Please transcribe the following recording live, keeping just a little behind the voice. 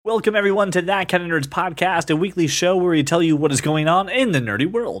Welcome, everyone, to That Kind of Nerds podcast, a weekly show where we tell you what is going on in the nerdy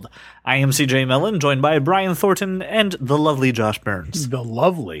world. I am CJ Mellon, joined by Brian Thornton and the lovely Josh Burns. The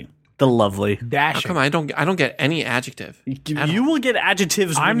lovely. Dashing. How come I don't get any adjective? You will get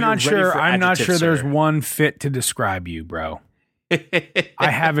adjectives. I'm when not you're ready sure. for I'm not adjectives, sure there's sir. one fit to describe you, bro. I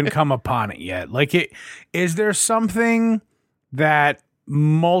haven't come upon it yet. Is there something that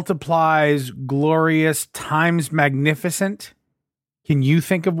multiplies glorious times magnificent? Can you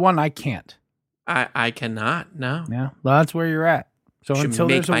think of one? I can't. I cannot. No. Yeah, well, that's where you're at. So Should until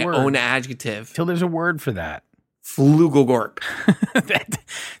make there's a my word, own adjective. until there's a word for that, Flugogorp.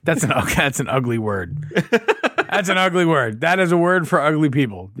 that's an ugly word. That's an ugly word. That is a word for ugly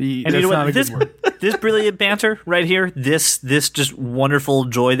people. And That's you know not what? a good word. This brilliant banter right here, this just wonderful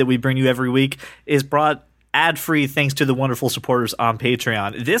joy that we bring you every week is brought ad-free thanks to the wonderful supporters on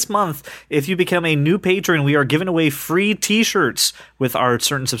Patreon. This month, if you become a new patron, we are giving away free t-shirts with our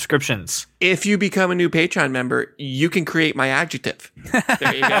certain subscriptions. If you become a new Patreon member, you can create my adjective.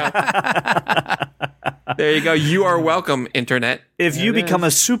 There you go. There you go. You are welcome, Internet. If you become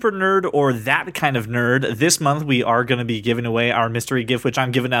a super nerd or that kind of nerd, this month we are going to be giving away our mystery gift, which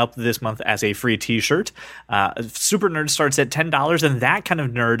I'm giving out this month as a free t-shirt. Super nerd starts at $10 and that kind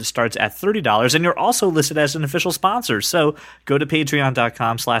of nerd starts at $30. And you're also listed as an official sponsor. So go to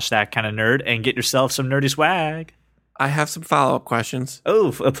patreon.com/thatkindofnerd and get yourself some nerdy swag. I have some follow-up questions.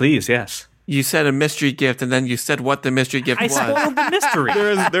 Oh, please, yes. You said a mystery gift, and then you said what the mystery gift I was. spoiled the mystery.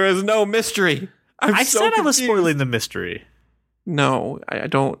 There is no mystery. I so said I was confused. spoiling the mystery. No, I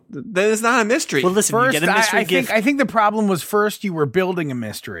don't. That is not a mystery. Well, listen, First, you get a mystery I gift. think the problem was first you were building a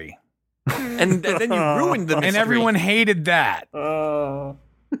mystery, and then you ruined the mystery. and everyone hated that. So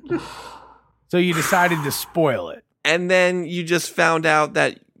you decided to spoil it. And then you just found out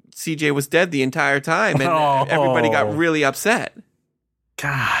that CJ was dead the entire time, and everybody got really upset.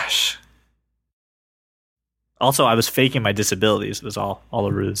 Gosh. Also, I was faking my disabilities. It was all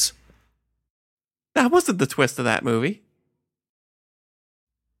a ruse. That wasn't the twist of that movie.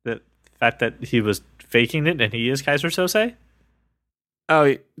 The fact that he was faking it and he is Kaiser Sose?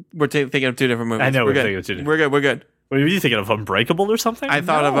 Oh, we're thinking of two different movies. I know we're good. thinking of two different- We're good. Were you thinking of Unbreakable or something? I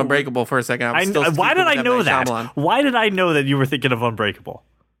thought of No. Unbreakable for a second. Why did I know that? Shyamalan. Why did I know that you were thinking of Unbreakable?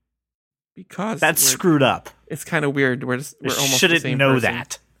 Because That's screwed up. It's kind of weird. We're almost Shouldn't the same know person.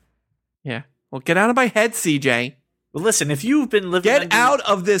 that. Yeah. Well, get out of my head, CJ. Well, listen, if you've been living Get out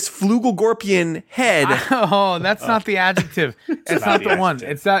of this Flugogorpian head. Oh, that's not the adjective. It's not the one.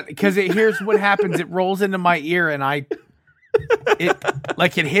 It's not because here's what happens. It rolls into my ear and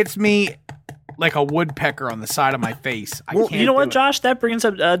it hits me like a woodpecker on the side of my face. Well, you know what, Josh? That brings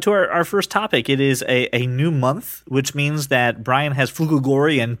up to our first topic. It is a new month, which means that Brian has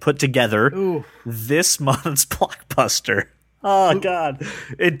Flugogorian put together this month's blockbuster. Oh, God.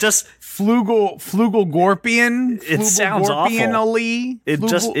 It just... Flugogorpian? It sounds awful.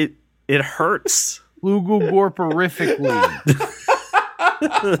 It hurts. Flugogorporifically.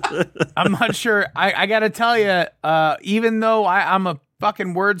 I'm not sure. I got to tell you, even though I'm a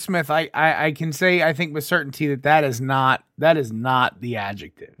fucking wordsmith, I can say I think with certainty that is not the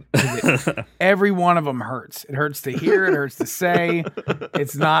adjective. Every one of them hurts. It hurts to hear. It hurts to say.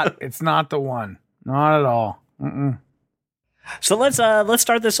 It's not the one. Not at all. Mm-mm. So let's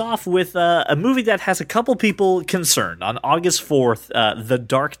start this off with a movie that has a couple people concerned. On August 4th, The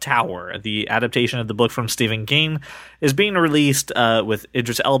Dark Tower, the adaptation of the book from Stephen King, is being released with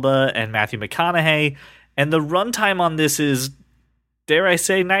Idris Elba and Matthew McConaughey. And the runtime on this is, dare I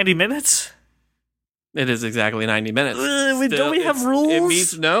say, 90 minutes? It is exactly 90 minutes. Don't we have rules? It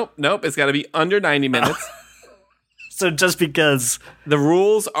means nope. It's got to be under 90 minutes. So just because the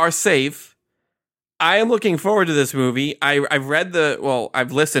rules are safe. I am looking forward to this movie. I've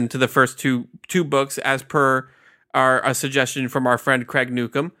listened to the first two books as per a suggestion from our friend Craig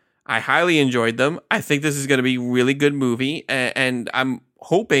Newcomb. I highly enjoyed them. I think this is going to be a really good movie, and I'm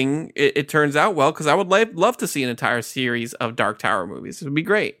hoping it turns out well because I would love to see an entire series of Dark Tower movies. It would be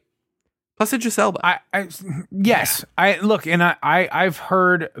great. Plus Idris Elba. I've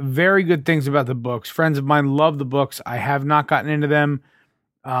heard very good things about the books. Friends of mine love the books. I have not gotten into them.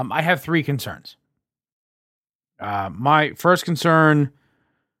 I have three concerns. My first concern,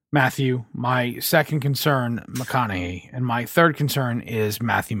 Matthew. My second concern, McConaughey. And my third concern is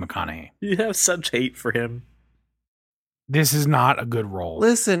Matthew McConaughey. you have such hate for him. This is not a good role.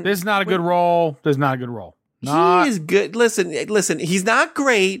 Listen. This is not a good role. This is not a good role. He is good. Listen. He's not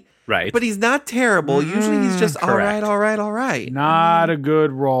great. Right. But he's not terrible. Usually he's just correct. all right. Not a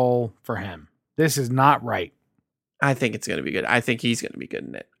good role for him. This is not right. I think it's going to be good. I think he's going to be good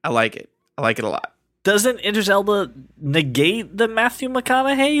in it. I like it. I like it a lot. doesn't Idris Elba negate the Matthew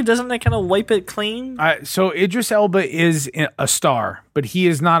McConaughey? Doesn't that kind of wipe it clean? So Idris Elba is a star, but he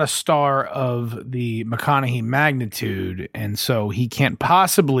is not a star of the McConaughey magnitude, and so he can't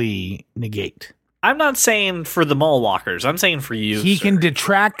possibly negate. I'm not saying for the mall walkers. I'm saying for you. He sir. can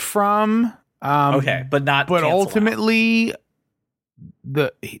detract from. Okay, but not. But cancel ultimately,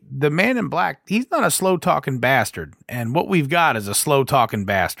 the Man in Black, he's not a slow talking bastard, and what we've got is a slow talking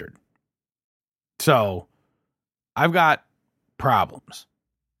bastard. So, I've got problems.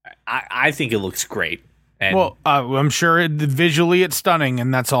 I think it looks great. And Well, I'm sure visually it's stunning,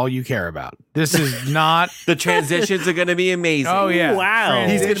 and that's all you care about. This is not. The transitions are going to be amazing. Oh yeah, Wow.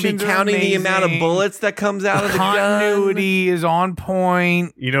 He's going to be Transitions are counting the amount of amazing. bullets that comes out of the gun. Continuity is on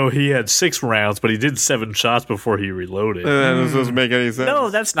point. he had 6 rounds, but he did 7 shots before he reloaded. That doesn't make any sense. No,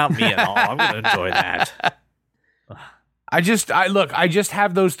 that's not me at all. I'm going to enjoy that. I just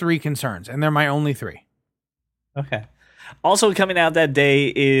have those 3 concerns, and they're my only 3. Okay. Also coming out that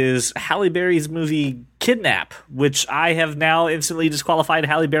day is Halle Berry's movie Kidnap, which I have now instantly disqualified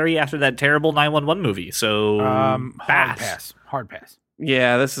Halle Berry after that terrible 911 movie. So Hard pass. pass.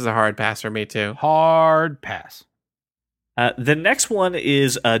 Yeah, this is a hard pass for me too. Hard pass. The next one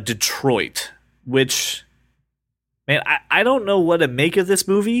is Detroit, which, man, I don't know what to make of this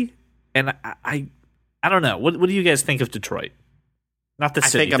movie, and I don't know. What do you guys think of Detroit? Not the I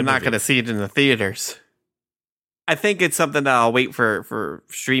city. think I'm not going to see it in the theaters. I think it's something that I'll wait for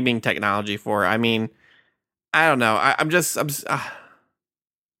streaming technology for. I mean, I don't know.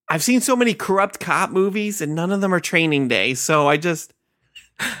 I've seen so many corrupt cop movies, and none of them are Training Day. So I just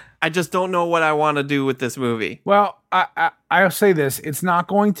don't know what I want to do with this movie. Well, I'll say this: it's not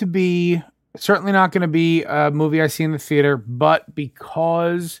going to be, certainly not going to be a movie I see in the theater. But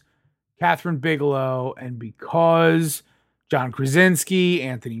because Catherine Bigelow and because John Krasinski,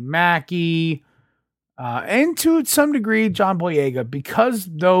 Anthony Mackie, and to some degree John Boyega, because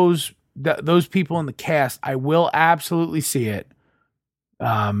those people in the cast, I will absolutely see it.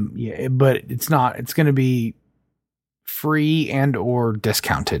 Yeah, but it's not. It's going to be free and or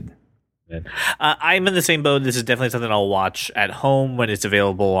discounted. I'm in the same boat. This is definitely something I'll watch at home when it's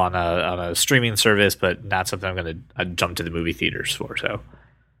available on a streaming service, but not something I'm going to jump to the movie theaters for. So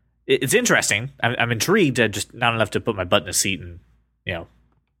it's interesting. I'm intrigued. Just not enough to put my butt in a seat and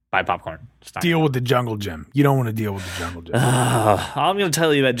buy popcorn. Deal with the jungle gym. You don't want to deal with the jungle gym. I'm going to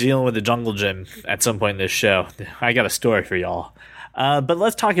tell you about dealing with the jungle gym at some point in this show. I got a story for y'all. But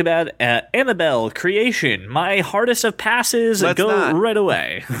let's talk about Annabelle Creation. My hardest of passes right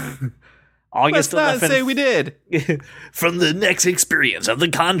away. August Let's 11th. not say we did. From the next experience of the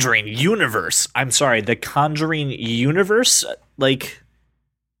Conjuring universe. I'm sorry, the Conjuring universe? Like,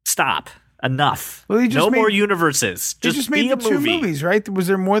 stop. Enough. Well, no more universes. Just made the 2 movies, right? Was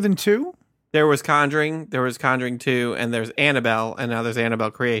there more than 2? There was Conjuring, there was Conjuring 2, and there's Annabelle, and now there's Annabelle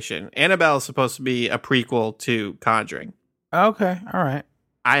Creation. Annabelle is supposed to be a prequel to Conjuring. Okay, all right.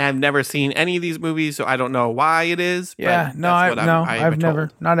 I have never seen any of these movies, so I don't know why it is. Yeah, but no, that's what I've never,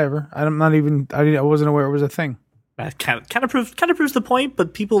 not ever. I'm not even. I wasn't aware it was a thing. Kind of proves the point,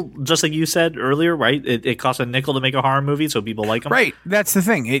 but people, just like you said earlier, right? It costs a nickel to make a horror movie, so people like them. Right, that's the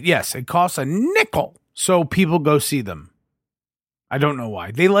thing. It costs a nickel, so people go see them. I don't know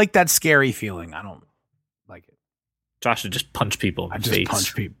why. They like that scary feeling. I don't like it. Josh should just punch people in the face.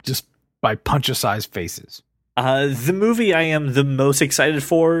 Punch people just by punch-sized faces. The movie I am the most excited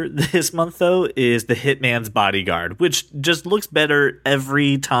for this month, though, is The Hitman's Bodyguard, which just looks better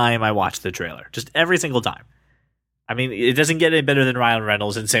every time I watch the trailer. Just every single time. I mean, it doesn't get any better than Ryan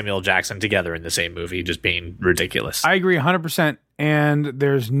Reynolds and Samuel Jackson together in the same movie, just being ridiculous. I agree 100%, and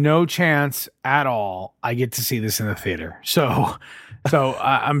there's no chance at all I get to see this in the theater. So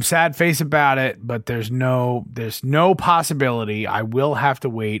I'm sad face about it, but there's no possibility. I will have to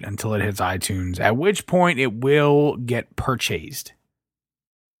wait until it hits iTunes, at which point it will get purchased.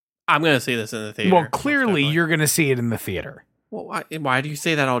 I'm going to see this in the theater. Well, clearly you're going to see it in the theater. Well, why do you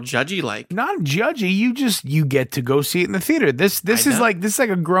say that all judgy like? Not judgy. You get to go see it in the theater. This is like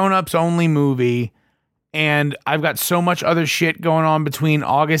a grown-ups only movie, and I've got so much other shit going on between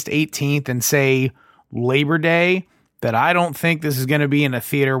August 18th and say Labor Day that I don't think this is going to be in a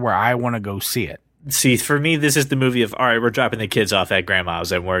theater where I want to go see it. See, for me, this is the movie of, all right, we're dropping the kids off at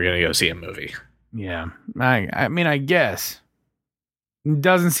grandma's and we're going to go see a movie. Yeah. I mean, I guess. It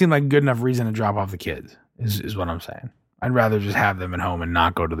doesn't seem like good enough reason to drop off the kids, is what I'm saying. I'd rather just have them at home and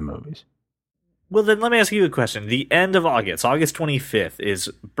not go to the movies. Well, then let me ask you a question. The end of August 25th, is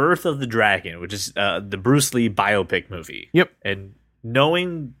Birth of the Dragon, which is the Bruce Lee biopic movie. Yep. And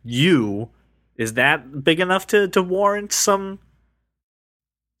knowing you, is that big enough to warrant some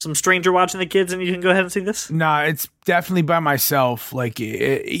some stranger watching the kids, and you can go ahead and see this? Nah, it's definitely by myself. Like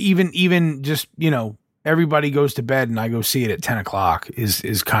even just, everybody goes to bed and I go see it at 10 o'clock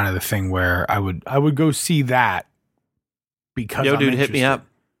is kind of the thing where I would go see that because Yo, I'm dude, hit interested. me up.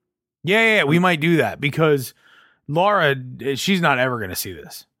 Yeah, we might do that because Laura, she's not ever going to see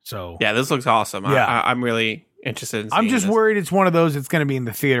this. So Yeah, this looks awesome. Yeah. I'm really interested in I'm seeing just this. worried it's one of those that's going to be in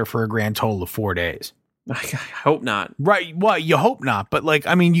the theater for a grand total of 4 days. I hope not. Right. Well, you hope not, but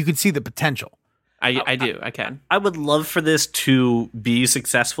you could see the potential. I do. I can. I would love for this to be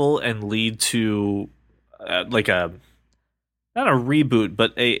successful and lead to not a reboot,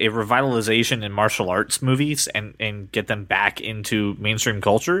 but a revitalization in martial arts movies and get them back into mainstream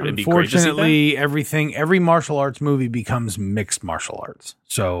culture. It'd be great to see that. Unfortunately, every martial arts movie becomes mixed martial arts.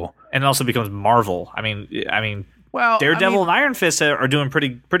 So, And it also becomes Marvel. I mean, well, Daredevil and Iron Fist are doing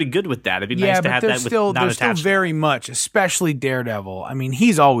pretty good with that. It'd be nice to have that with not they're still attached. very much, especially Daredevil. I mean,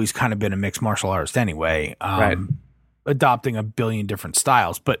 he's always kind of been a mixed martial artist anyway, Right. adopting a billion different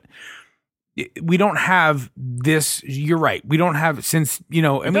styles. But we don't have this. You're right. We don't have since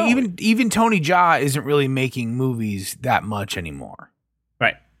even Tony Jaa isn't really making movies that much anymore.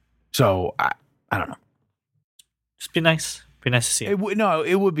 Right. So I don't know. Just be nice. Be nice to see it.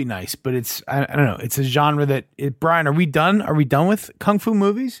 It would be nice, but it's I don't know. It's a genre that Brian, are we done? Are we done with kung fu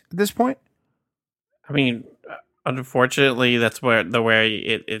movies at this point? I mean, unfortunately, that's where the way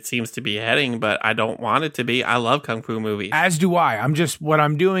it seems to be heading. But I don't want it to be. I love kung fu movies. As do I. What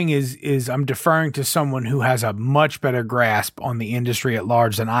I'm doing is I'm deferring to someone who has a much better grasp on the industry at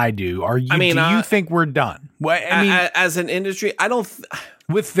large than I do. Do you think we're done? Well, as an industry, I don't.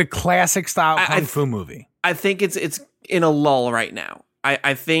 With the classic style kung fu movie, I think it's in a lull right now.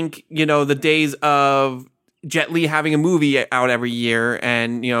 I think, the days of Jet Li having a movie out every year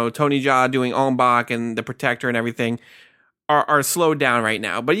and, Tony Jaa doing Ong Bak and The Protector and everything are slowed down right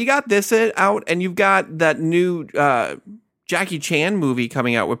now. But you got this out and you've got that new Jackie Chan movie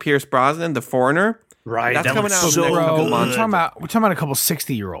coming out with Pierce Brosnan, The Foreigner. Right. That's coming out so in the next couple good. months. we're talking about a couple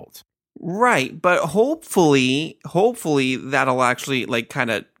 60-year-olds. Right. But hopefully that'll actually kind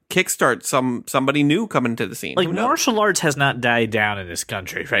of kickstart somebody new coming to the scene. Like, Who knows? martial arts has not died down in this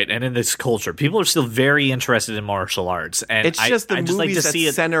country, right? And in this culture, people are still very interested in martial arts. And It's just the I just like movies to that see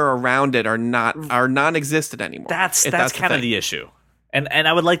it. center around it are non-existent anymore. That's If kind of the issue. And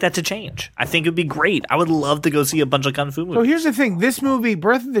I would like that to change. I think it'd be great. I would love to go see a bunch of kung fu movies. So here's the thing: this movie,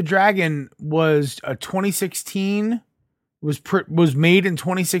 Birth of the Dragon, was a 2016. Was made in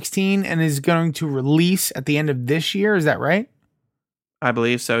 2016 and is going to release at the end of this year. Is that right? I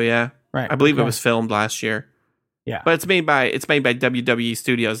believe so. Yeah, Right. I believe it Okay. was filmed last year. Yeah. But it's made by WWE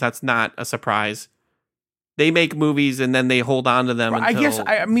Studios. That's not a surprise. They make movies and then they hold on to them. I guess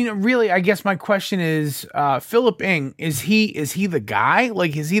I guess my question is, Philip Ng, is he the guy?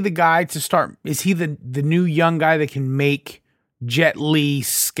 Like, is he the guy to start? Is he the new young guy that can make Jet Li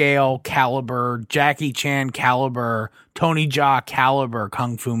scale caliber, Jackie Chan caliber, Tony Jaa caliber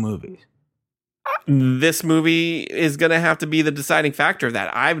kung fu movies? This movie is going to have to be the deciding factor of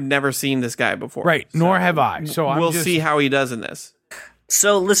that. I've never seen this guy before. Right. Nor have I. So we'll see how he does in this.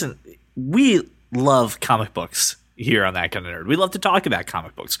 So listen, we love comic books here on That Kind of Nerd. We love to talk about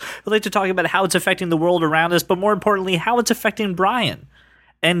comic books. We like to talk about how it's affecting the world around us, but more importantly, how it's affecting Brian.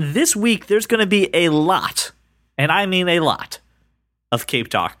 And this week, there's going to be a lot, and I mean a lot, of Cape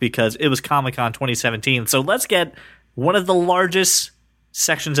Talk because it was Comic-Con 2017. So let's get one of the largest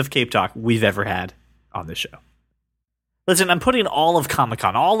sections of Cape Talk we've ever had on this show. Listen, I'm putting all of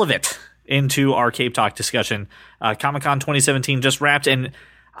Comic-Con, all of it, into our Cape Talk discussion. Comic-Con 2017 just wrapped, and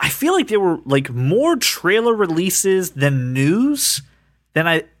I feel like there were more trailer releases than news than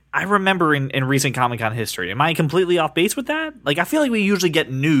I remember in recent Comic-Con history. Am I completely off base with that? I feel like we usually get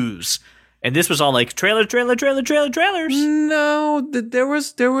news, and this was all trailers. No,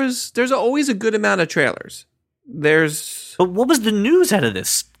 there's always a good amount of trailers. But what was the news out of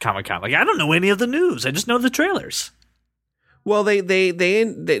this Comic-Con? I don't know any of the news. I just know the trailers. Well,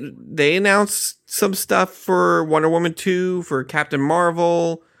 they announced some stuff for Wonder Woman 2, for Captain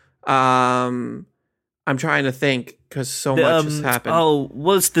Marvel. I'm trying to think because so much has happened. Oh,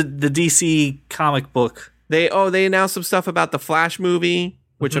 what's the DC comic book? They announced some stuff about the Flash movie,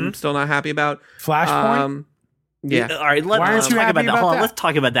 which I'm still not happy about. Flashpoint? Yeah. All right, Why aren't let's you talk happy about that. about Hold on, that? let's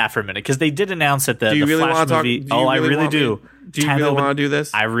talk about that for a minute because they did announce that the Do you really Flash want to talk? movie. Do you I really want me- do. Do you really want to do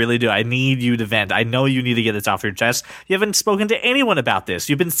this? I really do. I need you to vent. I know you need to get this off your chest. You haven't spoken to anyone about this.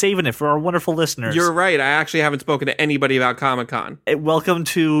 You've been saving it for our wonderful listeners. You're right. I actually haven't spoken to anybody about Comic-Con. Welcome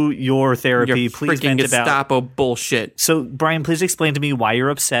to your therapy. Your Please freaking vent about. Gestapo bullshit. So, Brian, please explain to me why you're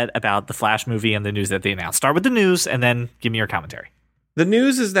upset about the Flash movie and the news that they announced. Start with the news and then give me your commentary. The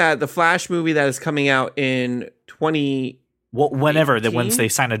news is that the Flash movie that is coming out in 20. Well, once they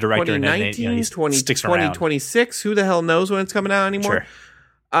sign a director and then he sticks around. 2026, who the hell knows when it's coming out anymore? Sure.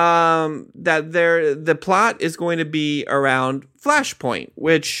 That the plot is going to be around Flashpoint,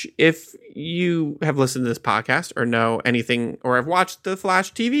 which if you have listened to this podcast or know anything or have watched the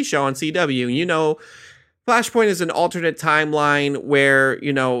Flash TV show on CW, you know Flashpoint is an alternate timeline where,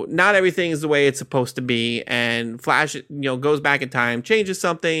 not everything is the way it's supposed to be, and Flash, goes back in time, changes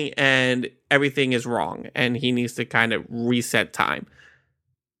something, and everything is wrong, and he needs to kind of reset time.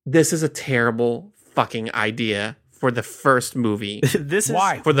 This is a terrible fucking idea for the first movie.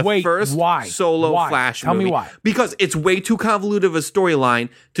 Why? For the first solo Flash movie. Tell me why. Because it's way too convoluted of a storyline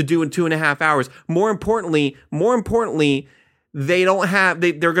to do in 2.5 hours. More importantly, they're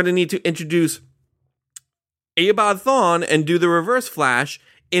going to need to introduce Eobard Thawne and do the Reverse Flash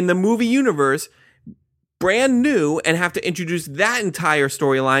in the movie universe brand new and have to introduce that entire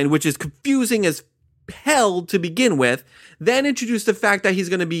storyline, which is confusing as hell to begin with. Then introduce the fact that he's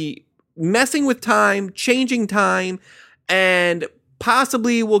going to be messing with time, changing time, and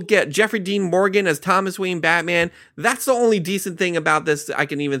possibly we'll get Jeffrey Dean Morgan as Thomas Wayne Batman. That's the only decent thing about this I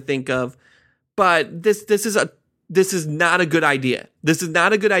can even think of. But this is not a good idea. This is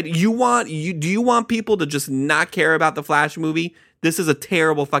not a good idea. Do you want people to just not care about the Flash movie? This is a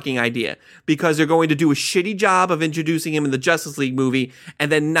terrible fucking idea because they're going to do a shitty job of introducing him in the Justice League movie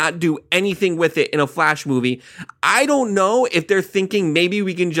and then not do anything with it in a Flash movie. I don't know if they're thinking maybe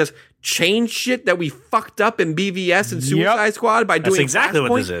we can just change shit that we fucked up in BVS and Suicide Squad by doing exactly Flashpoint.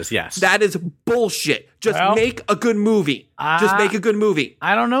 what this is. Yes, that is bullshit. Just make a good movie. Just make a good movie.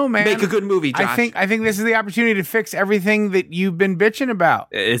 I don't know, man. Make a good movie, Josh. I think this is the opportunity to fix everything that you've been bitching about.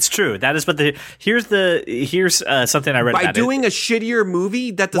 It's true. That is what here's something I read by about doing a shittier movie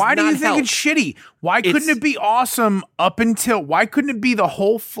that does not help. Why do you think it's shitty? Why couldn't it be awesome up until? Why couldn't it be the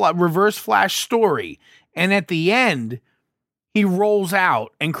whole Reverse Flash story? And at the end, he rolls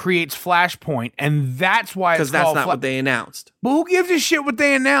out and creates Flashpoint, and that's why it's called. Because that's not what they announced. But who gives a shit what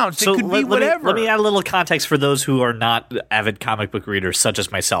they announced? So it could be whatever. Let me add a little context for those who are not avid comic book readers, such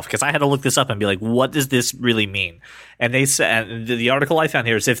as myself, because I had to look this up and be like, what does this really mean? And they said, the article I found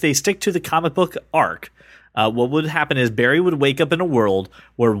here is if they stick to the comic book arc, what would happen is Barry would wake up in a world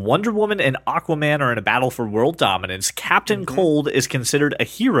where Wonder Woman and Aquaman are in a battle for world dominance, Captain Cold is considered a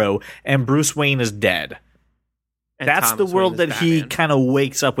hero, and Bruce Wayne is dead. And that's Thomas the world that Batman. He kind of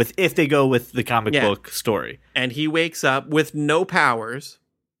wakes up with if they go with the comic book story. And he wakes up with no powers,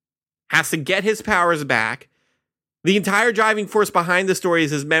 has to get his powers back. The entire driving force behind the story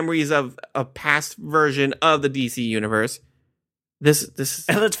is his memories of a past version of the DC universe. This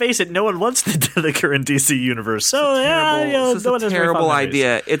and let's face it, no one wants the current DC universe. So it's a terrible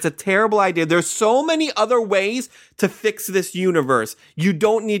idea. It's a terrible idea. There's so many other ways to fix this universe. You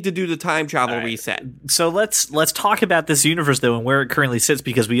don't need to do the time travel reset. So let's talk about this universe though and where it currently sits,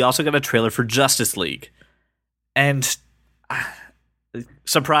 because we also got a trailer for Justice League. And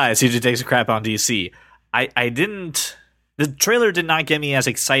surprise, he just takes a crap on DC. The trailer did not get me as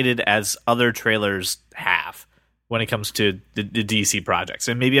excited as other trailers have when it comes to the DC projects.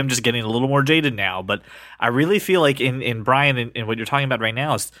 And maybe I'm just getting a little more jaded now, but I really feel like in Brian, in what you're talking about right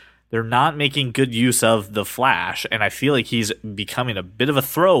now, is they're not making good use of the Flash, and I feel like he's becoming a bit of a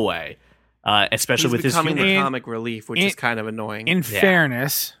throwaway, especially with his becoming the comic relief, which is kind of annoying. In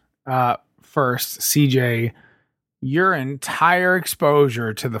fairness, first, CJ, your entire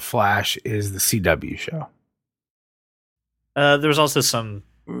exposure to the Flash is the CW show. There's also some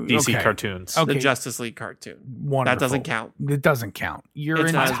DC cartoons. The Justice League cartoon. Wonderful. That doesn't count. It doesn't count. Your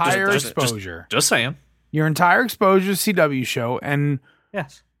entire exposure. Just saying. Your entire exposure to CW show, and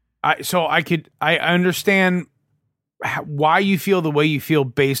yes. I understand why you feel the way you feel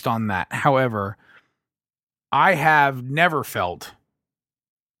based on that. However, I have never felt,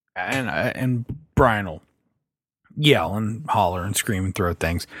 and Brian will yell and holler and scream and throw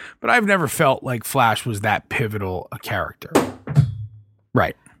things, but I've never felt like Flash was that pivotal a character.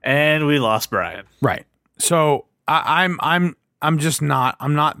 Right. And we lost Brian. Right. So I'm just not.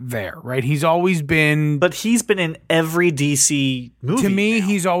 I'm not there. Right. He's always been. But he's been in every DC movie. To me, now.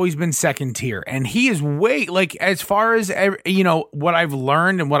 He's always been second tier, and he is way as far as what I've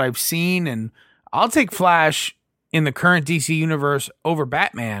learned and what I've seen, and I'll take Flash in the current DC universe over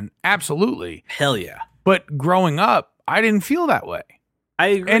Batman. Absolutely. Hell yeah. But growing up, I didn't feel that way. I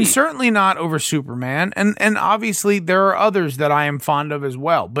agree. And certainly not over Superman. And obviously there are others that I am fond of as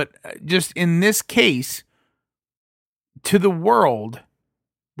well. But just in this case, to the world,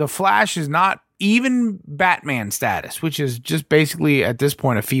 the Flash is not even Batman status, which is just basically at this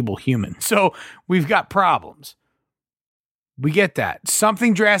point a feeble human. So we've got problems. We get that.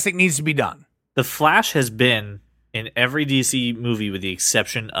 Something drastic needs to be done. The Flash has been in every DC movie with the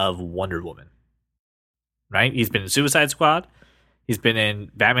exception of Wonder Woman. Right? He's been in Suicide Squad. He's been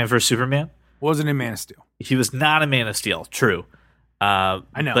in Batman vs Superman. Wasn't in Man of Steel. He was not in Man of Steel. True. I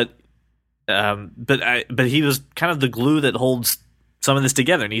know. But he was kind of the glue that holds some of this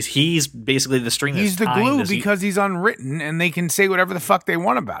together, and he's basically the string. He's the glue because he's unwritten, and they can say whatever the fuck they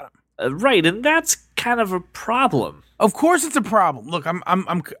want about him. Right, and that's kind of a problem. Of course, it's a problem. Look,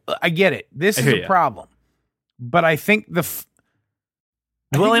 I get it. This is a problem, but I think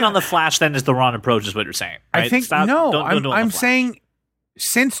dwelling on the Flash then is the wrong approach, is what you're saying. Right? I think I'm saying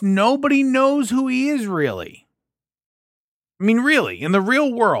since nobody knows who he is really. I mean, really, in the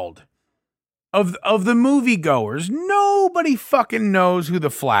real world. Of the moviegoers, nobody fucking knows who the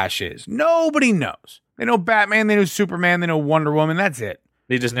Flash is. Nobody knows. They know Batman, they know Superman, they know Wonder Woman. That's it.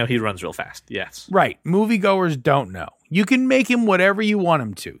 They just know he runs real fast. Yes. Right. Moviegoers don't know. You can make him whatever you want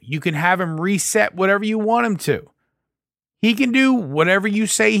him to. You can have him reset whatever you want him to. He can do whatever you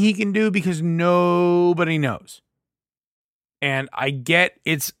say he can do because nobody knows. And I get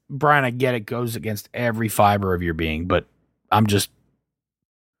Brian, I get it goes against every fiber of your being, but I'm just.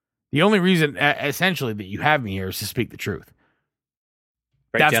 The only reason, essentially, that you have me here is to speak the truth.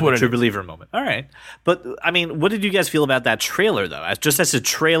 Right, that's what a true believer moment. All right. But, I mean, what did you guys feel about that trailer, though? Just as a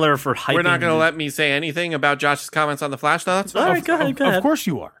trailer for hyping... We're not going to let me say anything about Josh's comments on the Flash, now? All right, go ahead. Of course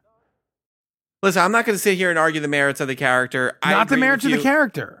you are. Listen, I'm not going to sit here and argue the merits of the character. Not the merits of the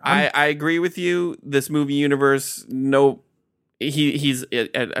character. I agree with you. This movie universe, he's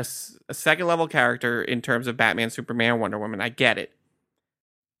a second-level character in terms of Batman, Superman, Wonder Woman. I get it.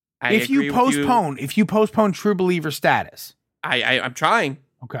 If you postpone true believer status, I'm trying.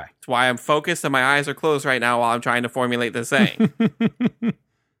 Okay, that's why I'm focused and my eyes are closed right now while I'm trying to formulate this saying.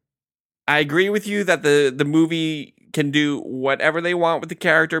 I agree with you that the movie can do whatever they want with the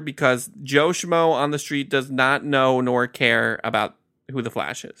character because Joe Schmo on the street does not know nor care about who the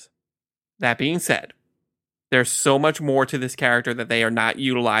Flash is. That being said, there's so much more to this character that they are not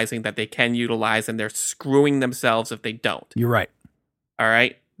utilizing that they can utilize, and they're screwing themselves if they don't. You're right. All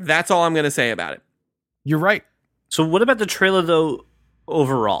right. That's all I'm going to say about it. You're right. So what about the trailer, though,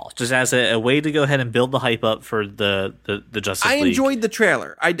 overall? Just as a way to go ahead and build the hype up for the Justice League. I enjoyed the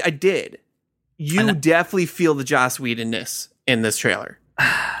trailer. I did. You definitely feel the Joss Whedon-ness in this trailer.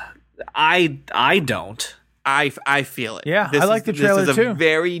 I don't. I feel it. Yeah, I like the trailer, This is too. a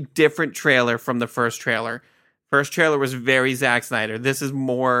very different trailer from the first trailer. First trailer was very Zack Snyder. This is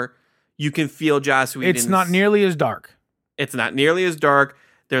more, you can feel Joss Whedon. It's not nearly as dark. It's not nearly as dark.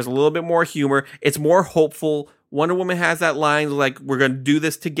 There's a little bit more humor. It's more hopeful. Wonder Woman has that line like, we're going to do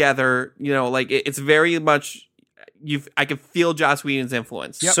this together. You know, like it's very much, I can feel Joss Whedon's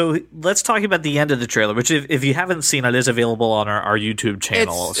influence. Yep. So let's talk about the end of the trailer, which if you haven't seen it, is available on our YouTube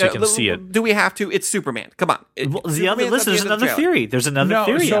channel, so you can see it. Do we have to? It's Superman. Come on. There's another theory. There's another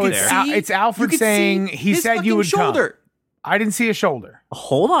theory out there. It's Alfred saying he said you would come. I didn't see a shoulder.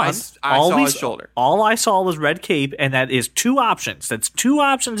 Hold on. I saw his shoulder. All I saw was red cape, and that is two options. That's two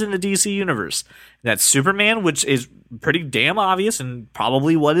options in the DC universe. That's Superman, which is pretty damn obvious and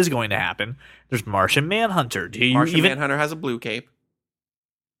probably what is going to happen. There's Martian Manhunter. Manhunter has a blue cape.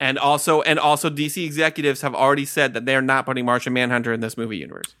 And also DC executives have already said that they're not putting Martian Manhunter in this movie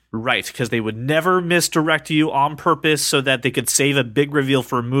universe. Right, because they would never misdirect you on purpose so that they could save a big reveal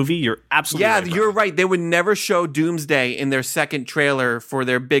for a movie. You're absolutely right. Yeah, you're right. They would never show Doomsday in their second trailer for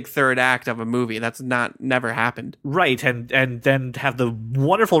their big third act of a movie. That's never happened. Right, and then have the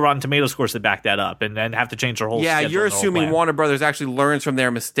wonderful Rotten Tomatoes scores to back that up, and then have to change their whole. Yeah, you're assuming Warner Brothers actually learns from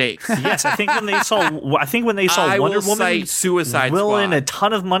their mistakes. Yes, I think when they saw Wonder Woman Suicide will Squad. in a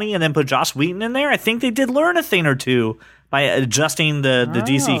ton of money and then put Joss Whedon in there, I think they did learn a thing or two by adjusting the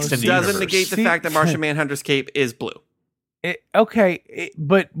DC extended universe. Doesn't negate the fact that Martian Manhunter's cape is blue.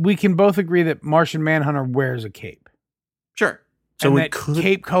 But we can both agree that Martian Manhunter wears a cape. Sure. So that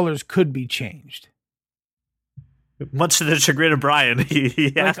cape colors could be changed. Much to the chagrin of Brian,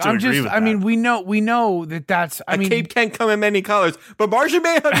 he has to agree with that. I mean, we know that's. A cape can come in many colors, but Martian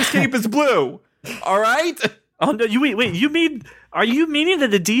Manhunter's cape is blue. All right. Oh no! Are you meaning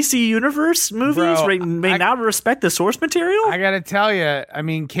that the DC Universe movies may not respect the source material? I gotta tell you, I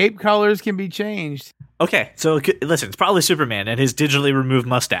mean, cape colors can be changed. Okay, so listen, it's probably Superman and his digitally removed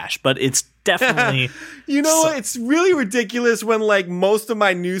mustache, but it's definitely. It's really ridiculous when like most of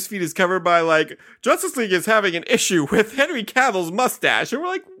my newsfeed is covered by like Justice League is having an issue with Henry Cavill's mustache, and we're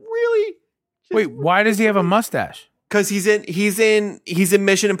like, really? Wait, why does he have a mustache? Because he's in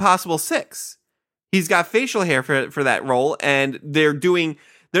Mission Impossible 6. He's got facial hair for that role, and they're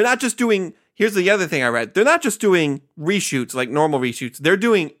not just doing here's the other thing I read. They're not just doing reshoots like normal reshoots. They're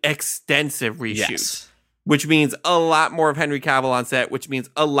doing extensive reshoots, Yes. which means a lot more of Henry Cavill on set, which means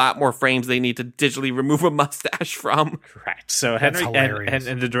a lot more frames they need to digitally remove a mustache from. Correct. So That's Henry hilarious.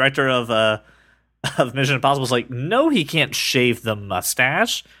 and the director of Mission Impossible is like, no, he can't shave the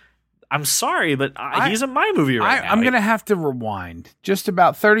mustache. I'm sorry, but he's in my movie right now. I'm going to have to rewind just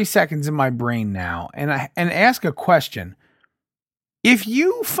about 30 seconds in my brain now and ask a question. If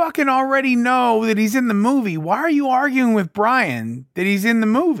you fucking already know that he's in the movie, why are you arguing with Brian that he's in the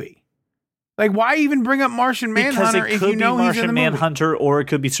movie? Like, why even bring up Martian because Manhunter it if could you know be he's in Martian the movie? Manhunter or it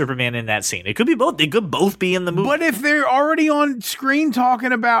could be Superman in that scene. It could be both. They could both be in the movie. But if they're already on screen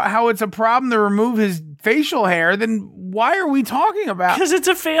talking about how it's a problem to remove his facial hair, then why are we talking about? Because it's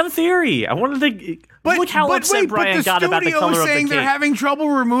a fan theory. I wanted to look how upset Brian got about the color of the saying cake. they're having trouble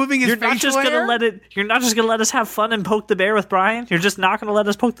removing his You're not facial just hair. gonna let it. You're not just gonna let us have fun and poke the bear with Brian. You're just not gonna let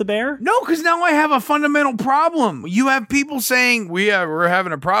us poke the bear. No, because now I have a fundamental problem. You have people saying we're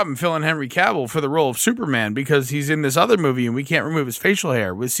having a problem filling Henry Cavill for the role of Superman because he's in this other movie and we can't remove his facial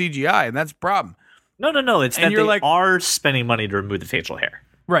hair with CGI, and that's a problem. No. It's And that you're they like- are spending money to remove the facial hair.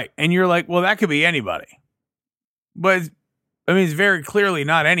 Right. And you're like, well, that could be anybody. But I mean, it's very clearly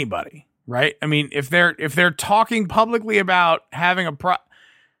not anybody, right? I mean, if they're talking publicly about having a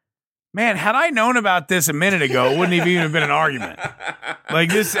man, had I known about this a minute ago, it wouldn't have even been an argument. Like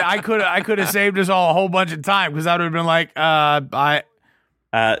this, I could have saved us all a whole bunch of time because I would have been like, But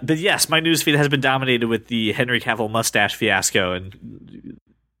yes, my newsfeed has been dominated with the Henry Cavill mustache fiasco, and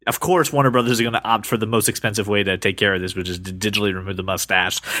of course, Warner Brothers are going to opt for the most expensive way to take care of this, which is to digitally remove the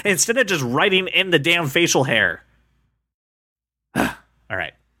mustache instead of just writing in the damn facial hair. All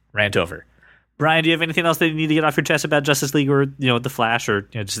right, rant over. Brian, do you have anything else that you need to get off your chest about Justice League or the Flash or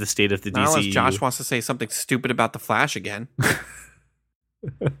just the state of the Not unless DCU? Josh wants to say something stupid about the Flash again.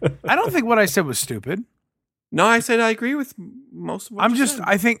 I don't think what I said was stupid. No, I said I agree with most of what I'm you just said.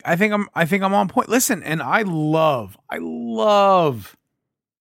 I think I'm on point. Listen, and I love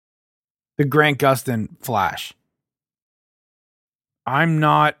the Grant Gustin Flash. I'm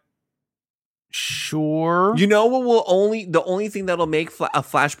not sure. You know what the only thing that'll make a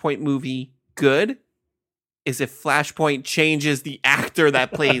Flashpoint movie good is if Flashpoint changes the actor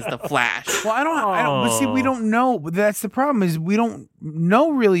that plays the Flash. Well, I don't. But see, we don't know. But that's the problem is we don't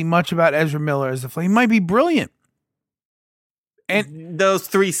know really much about Ezra Miller as the Flash. He might be brilliant, and Those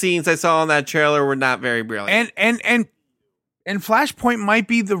 3 scenes I saw in that trailer were not very brilliant. and Flashpoint might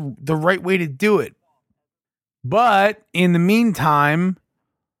be the right way to do it. But in the meantime,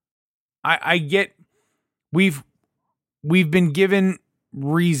 I get we've been given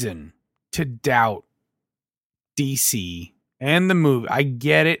reason to doubt DC and the movie. I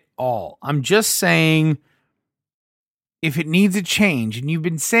get it all. I'm just saying if it needs a change, and you've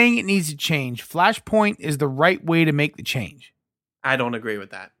been saying it needs a change, Flashpoint is the right way to make the change. I don't agree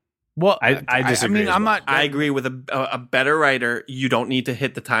with that. Well, I disagree mean, as I'm well. not. I agree with a better writer. You don't need to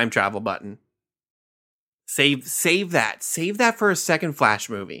hit the time travel button. Save that. Save that for a second Flash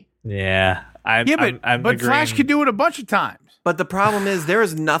movie. Yeah, I'm but Flash agreeing. could do it a bunch of times. But the problem is there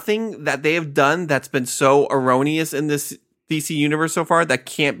is nothing that they have done that's been so erroneous in this DC universe so far that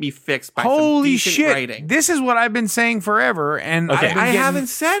can't be fixed by some Holy decent shit! writing. This is what I've been saying forever, and Okay. I've been I getting- haven't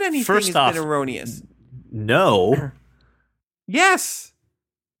said anything First has off- been erroneous. No, Yes.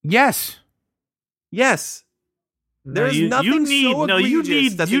 Yes, There's nothing so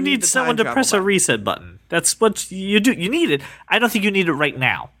egregious that they you need need the someone time to press a travel reset button. That's what you do. You need it. I don't think you need it right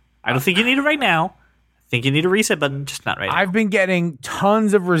now. I think you need it right now. I think you need a reset button, just not right now. I've been getting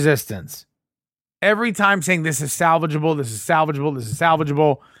tons of resistance every time saying this is salvageable, this is salvageable, this is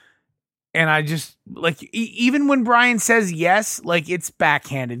salvageable. And I just like even when Brian says yes, like it's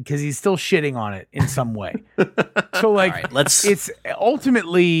backhanded because he's still shitting on it in some way. So like All right, let's. it's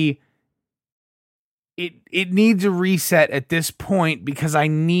ultimately it needs a reset at this point because I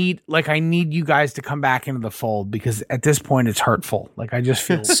need you guys to come back into the fold because at this point it's hurtful. Like I just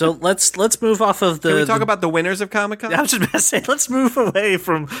feel So let's move off of the. Can we talk about the winners of Comic-Con? I was just about to say, let's move away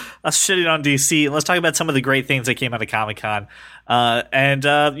from us shitting on DC and let's talk about some of the great things that came out of Comic-Con. And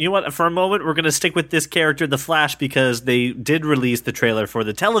you know what? For a moment, we're going to stick with this character, the Flash, because they did release the trailer for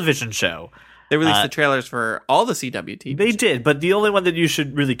the television show. They released the trailers for all the CW TV. They did, but the only one that you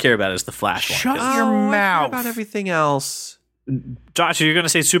should really care about is the Flash one. shut Oh, your I care mouth. about everything else. Josh, you're going to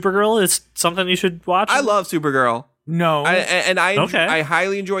say Supergirl is something you should watch? I love Supergirl. No. Okay. I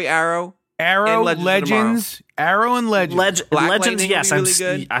highly enjoy Arrow. Arrow, and Legends, Arrow and Legends. Black Legends, Lightning yes. would be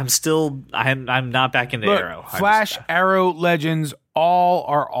really good. I'm not back into Look, Arrow. Flash, Arrow, Legends, all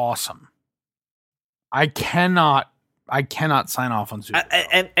are awesome. I I cannot sign off on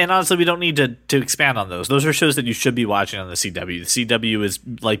Supergirl. And honestly, we don't need to expand on those. Those are shows that you should be watching on the CW. The CW is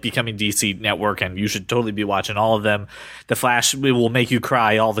like becoming DC Network, and you should totally be watching all of them. The Flash will make you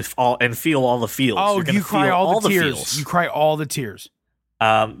cry and feel all the feels. Oh, you cry all the tears. Feels. You cry all the tears.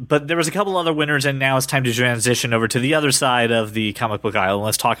 But there was a couple other winners, and now it's time to transition over to the other side of the comic book aisle, and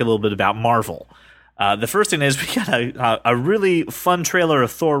let's talk a little bit about Marvel. The first thing is we got a really fun trailer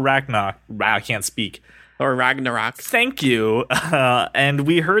of Thor Ragnarok. I can't speak. Or Ragnarok. Thank you. And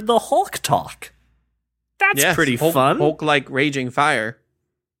we heard the Hulk talk. That's pretty fun. Hulk like raging fire.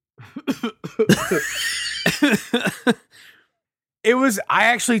 It was. I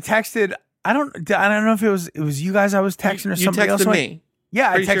actually texted. I don't know if it was you guys. I was texting or somebody else. You texted me. Yeah,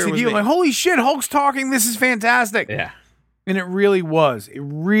 I texted you. I'm like, holy shit, Hulk's talking. This is fantastic. Yeah, and it really was. It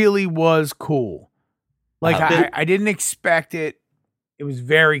really was cool. Like I didn't expect it. It was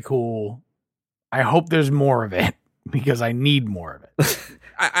very cool. I hope there's more of it because I need more of it.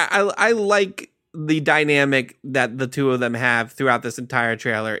 I like the dynamic that the two of them have throughout this entire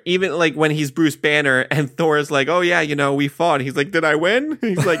trailer. Even like when he's Bruce Banner and Thor's like, "Oh yeah, we fought." He's like, "Did I win?"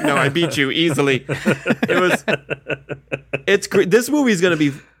 He's like, "No, I beat you easily." It's great. This movie is going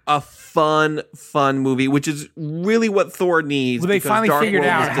to be a fun movie, which is really what Thor needs. Well, they finally figured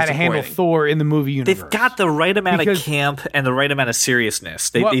out how to handle Thor in the movie universe. They've got the right amount of camp and the right amount of seriousness.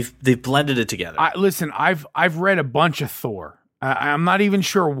 They've blended it together. Listen, I've read a bunch of Thor. I'm not even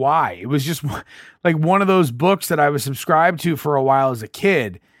sure why. It was just like one of those books that I was subscribed to for a while as a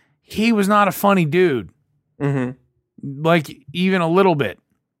kid. He was not a funny dude. Mm-hmm. Like even a little bit.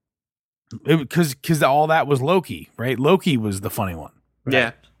 Because all that was Loki, right? Loki was the funny one. Right?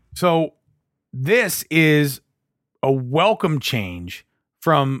 Yeah. So this is a welcome change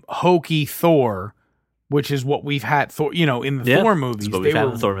from hokey Thor, which is what we've had Thor, in the Thor movies. What we've had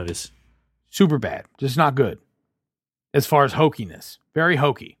in the Thor movies. Super bad. Just not good. As far as hokiness. Very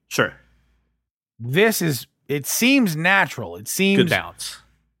hokey. Sure. It seems natural. It seems good balance.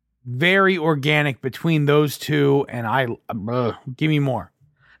 Very organic between those two, and give me more.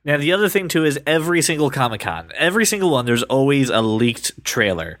 Now, the other thing, too, is every single Comic-Con, every single one, there's always a leaked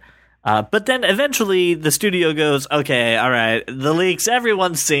trailer. But then eventually the studio goes, okay, all right, the leaks,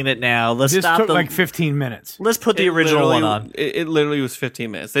 everyone's seen it now. This took like 15 minutes. Let's put the original one on. It literally was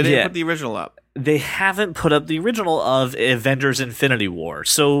 15 minutes. They didn't put the original up. They haven't put up the original of Avengers Infinity War.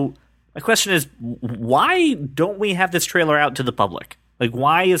 So my question is, why don't we have this trailer out to the public? Like,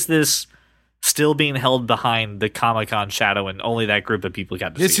 why is this still being held behind the Comic-Con shadow and only that group of people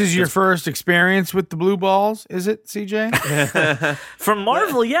got to see it? This is your first experience with the blue balls, is it, CJ? From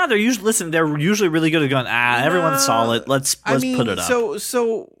Marvel, yeah, they're usually really good at going, everyone saw it, let's put it up.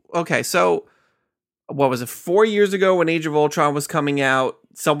 So what was it, 4 years ago when Age of Ultron was coming out,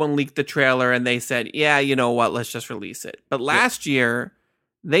 someone leaked the trailer and they said, yeah, you know what, let's just release it. But last year,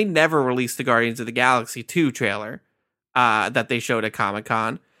 they never released the Guardians of the Galaxy 2 trailer that they showed at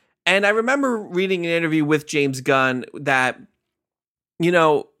Comic-Con. And I remember reading an interview with James Gunn that,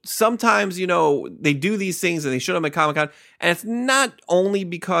 sometimes, they do these things and they show them at Comic-Con. And it's not only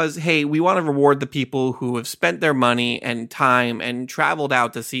because, hey, we want to reward the people who have spent their money and time and traveled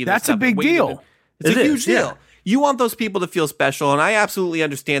out to see this. That's a big deal. It's a huge deal. You want those people to feel special. And I absolutely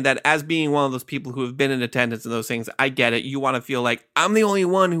understand that as being one of those people who have been in attendance and those things. I get it. You want to feel like I'm the only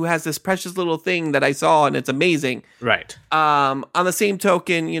one who has this precious little thing that I saw and it's amazing. Right. On the same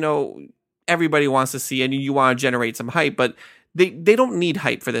token, everybody wants to see and you want to generate some hype, but they don't need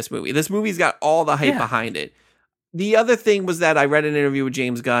hype for this movie. This movie's got all the hype behind it. The other thing was that I read an interview with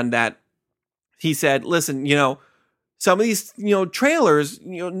James Gunn that he said, listen, some of these, trailers,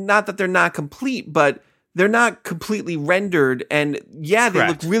 not that they're not complete, but they're not completely rendered. And they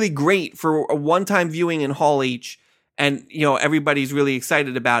look really great for a one-time viewing in Hall H. And, everybody's really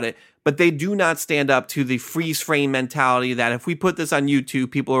excited about it. But they do not stand up to the freeze frame mentality that if we put this on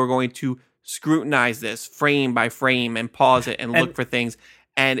YouTube, people are going to scrutinize this frame by frame and pause it and look for things.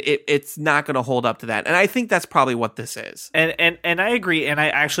 And it's not going to hold up to that. And I think that's probably what this is. And I agree. And I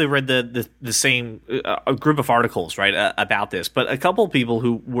actually read the same a group of articles, right, about this. But a couple of people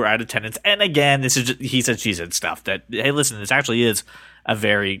who were at attendance, and again, this is just, he said, she said stuff that, hey, listen, this actually is a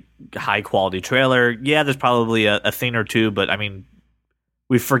very high quality trailer. Yeah, there's probably a thing or two, but I mean,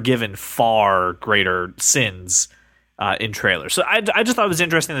 we've forgiven far greater sins in trailers. So I just thought it was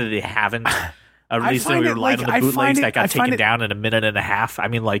interesting that they haven't. Recently, we relied on the bootlegs that got taken down in a minute and a half. I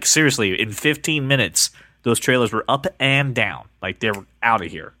mean, like, seriously, in 15 minutes, those trailers were up and down. Like, they were out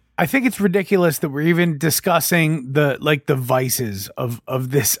of here. I think it's ridiculous that we're even discussing the vices of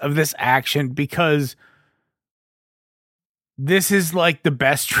this action, because this is like the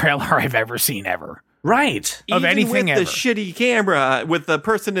best trailer I've ever seen ever. Right. Of Even anything with ever. the shitty camera with the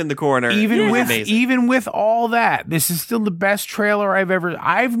person in the corner. Even with all that, this is still the best trailer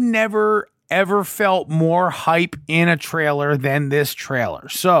I've never ever felt more hype in a trailer than this trailer.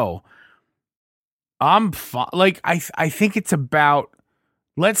 So I'm I think it's about,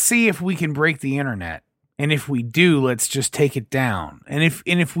 let's see if we can break the internet. And if we do, let's just take it down. And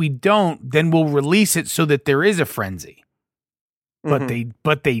if we don't, then we'll release it so that there is a frenzy. But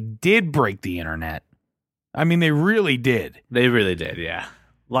they did break the internet. I mean, they really did. They really did, yeah.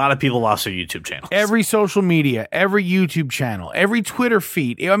 A lot of people lost their YouTube channels. Every social media, every YouTube channel, every Twitter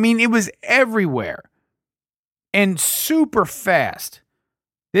feed. I mean, it was everywhere. And super fast.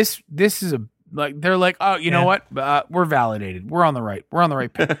 This is they're like, oh, you know what? We're validated. We're on the right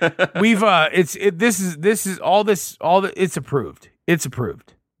path. We've it's approved. It's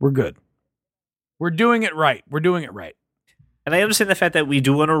approved. We're good. We're doing it right. And I understand the fact that we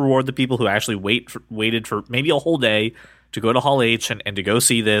do want to reward the people who actually waited for maybe a whole day to go to Hall H and to go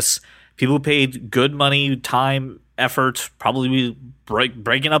see this. People who paid good money, time, effort, probably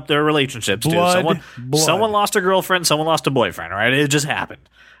breaking up their relationships too. Someone lost a girlfriend, someone lost a boyfriend, right? It just happened.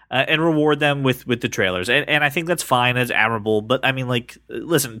 And reward them with the trailers. And I think that's fine, it's admirable. But I mean, like,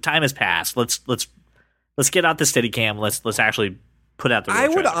 listen, time has passed. Let's get out the Steadicam. Let's actually put out the real I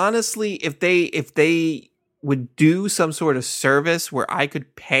would trailer. honestly, if they would do some sort of service where I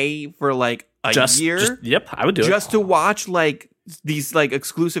could pay for like a year. Yep, I would do it. Just to watch like these like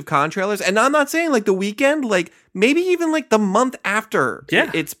exclusive con trailers. And I'm not saying like the weekend, like maybe even like the month after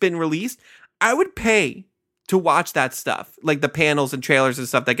it's been released. I would pay to watch that stuff, like the panels and trailers and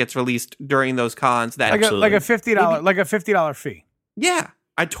stuff that gets released during those cons. That like a $50 fee. Yeah,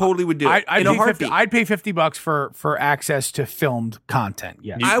 I totally would do it. I'd pay $50 for access to filmed content.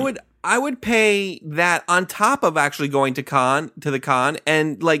 Yeah, I would pay that on top of actually going to the con,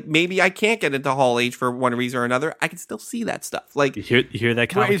 and like maybe I can't get into Hall H for one reason or another. I can still see that stuff. Like you hear that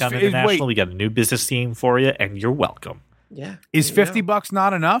Comic-Con International? We got a new business team for you, and you're welcome. Yeah, is $50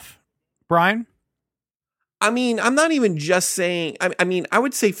 not enough, Brian? I mean, I'm not even just saying. I mean, I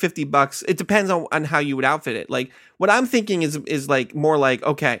would say $50. It depends on how you would outfit it. Like what I'm thinking is like more like,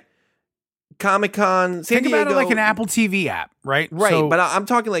 okay, Comic-Con, San Diego. Think about it like an Apple TV app, right? Right, so, but I'm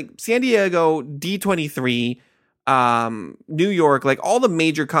talking like San Diego, D23, New York, like all the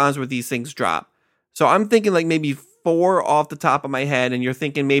major cons where these things drop. So I'm thinking like maybe 4 off the top of my head, and you're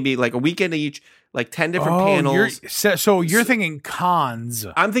thinking maybe like a weekend each, like 10 different panels. You're thinking cons.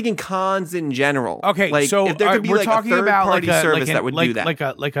 I'm thinking cons in general. Okay, like so if there could be we're like talking a third about party service that would do that, like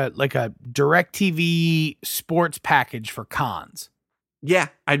a DirecTV sports package for cons. Yeah,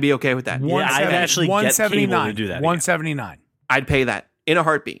 I'd be okay with that. Yeah, I'd actually get cable to do that. $179. I'd pay that in a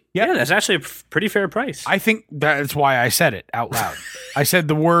heartbeat. Yeah, that's actually a pretty fair price. I think that's why I said it out loud. I said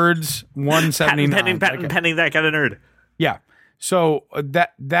the words $179. Pending that kind of nerd. Yeah. So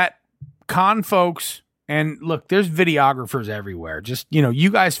that con folks, and look, there's videographers everywhere. Just, you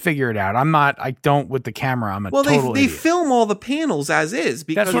guys figure it out. I don't with the camera. I'm a total they idiot. film all the panels as is.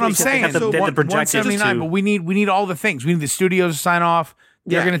 Because that's what I'm saying. The projectors $179, but we need all the things. We need the studios to sign off.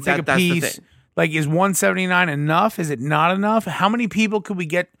 They're going to take a piece. Like, is $179 enough? Is it not enough? How many people could we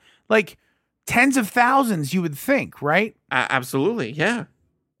get? Like, tens of thousands, you would think, right? Absolutely, yeah.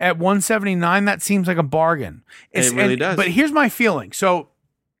 At $179, that seems like a bargain. It really does. But here's my feeling. So,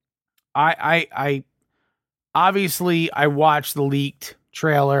 I obviously I watched the leaked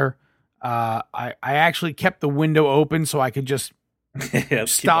trailer. I actually kept the window open so I could just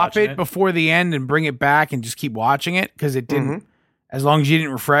stop it before the end and bring it back and just keep watching it because it didn't. As long as you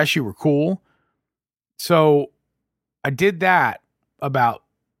didn't refresh, you were cool. So I did that about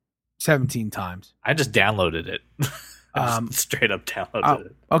 17 times. I just downloaded it. Straight up downloaded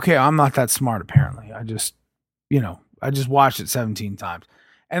it. Okay, I'm not that smart apparently. I just watched it 17 times.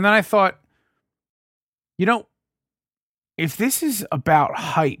 And then I thought, if this is about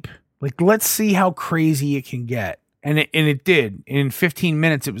hype, like let's see how crazy it can get. And it did. In 15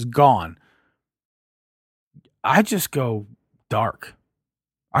 minutes it was gone. I just go dark.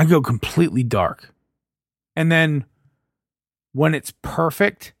 I go completely dark. And then when it's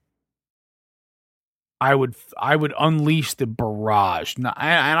perfect, I would unleash the barrage. And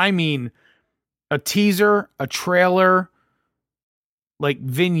I mean a teaser, a trailer, like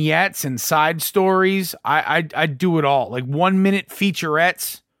vignettes and side stories. I'd do it all. Like 1 minute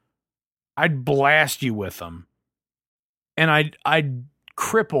featurettes. I'd blast you with them. And I'd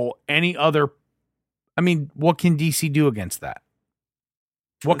cripple any other. I mean, what can DC do against that?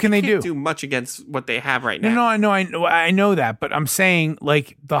 What can they do much against what they have right now. No, I know that, but I'm saying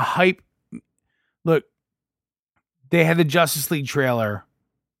like the hype. Look, they had the Justice League trailer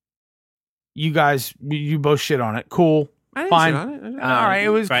You guys, you both shit on it. Cool. I didn't Fine. shit on it. All right. It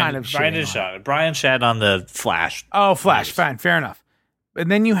was Brian, kind of Brian shitting did on shot it. Brian shat on the Flash. Oh, Flash. Fine. Fair enough.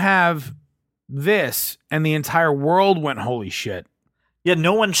 And then you have this, and the entire world went, holy shit. Yeah,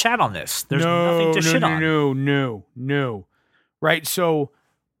 no one shat on this. There's nothing to shit on. No. Right? So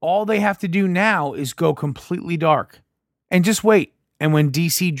all they have to do now is go completely dark and just wait. And when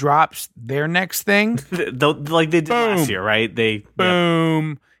DC drops their next thing, Like they did last year, right?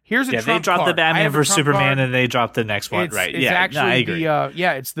 Boom. Here's a Yeah, Trump they dropped the card. I Batman have a vs Trump Superman, card. and they dropped the next one, right? It's Yeah, actually I agree.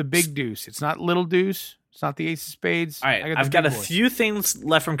 it's the big deuce. It's not little deuce. It's not the ace of spades. All right, the I've got a big boy. few things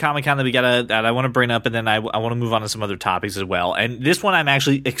left from Comic Con that I want to bring up, and then I want to move on to some other topics as well. And this one I'm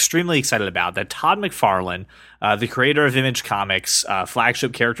actually extremely excited about. That Todd McFarlane, the creator of Image Comics'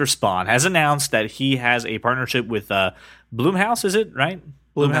 flagship character Spawn, has announced that he has a partnership with Blumhouse. Is it right?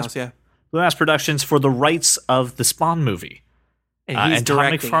 Blumhouse, yeah. Blumhouse Productions for the rights of the Spawn movie, And he's and Todd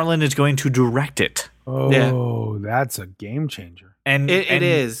directing. McFarlane is going to direct it. Oh, that's a game changer. And It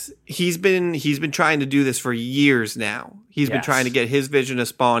is. He's been trying to do this for years now. He's been Yes. trying to get his vision of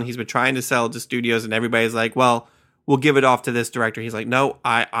Spawn. He's been trying to sell it to studios, and everybody's like, "Well, we'll give it off to this director." He's like, "No,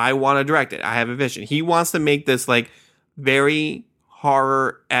 I want to direct it. I have a vision." He wants to make this like very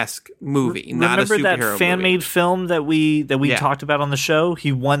horror-esque movie, not a Remember superhero that movie. fan-made film that we Yeah. talked about on the show?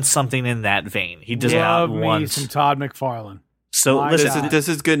 He wants something in that vein. He does Love not me want. some Todd McFarlane. So My listen, God. This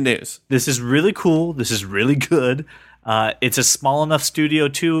is good news. this is really cool. This is really good. It's a small enough studio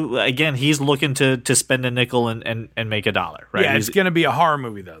too. Again, he's looking to spend a nickel and make a dollar, right? Yeah, it's He's- going to be a horror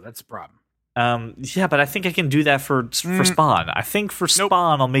movie, though. That's the problem. yeah, but I think I can do that for Spawn. I think for Nope.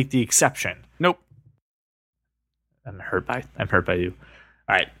 Spawn, I'll make the exception. Nope. I'm hurt by you.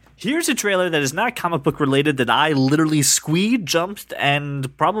 All right. Here's a trailer that is not comic book related that I literally squeed, jumped,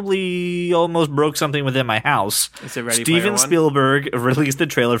 and probably almost broke something within my house. Is it Ready Player Steven One? Spielberg released the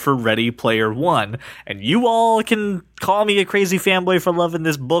trailer for Ready Player One. And you all can call me a crazy fanboy for loving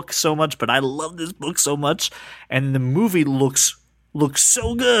this book so much, but I love this book so much. And the movie looks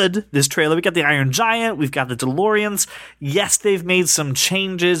so good. This trailer, we got the Iron Giant, we've got the DeLoreans. Yes, they've made some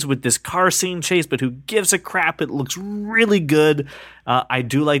changes with this car scene chase, but who gives a crap? It looks really good. I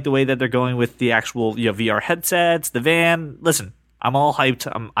do like the way that they're going with the actual VR headsets, the van. Listen, I'm all hyped.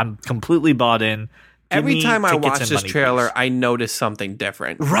 I'm completely bought in. Give Every me time I tickets watch and this money, trailer, please. I notice something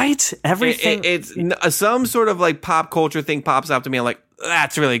different. Right? Everything. It's some sort of like pop culture thing pops up to me. I'm like,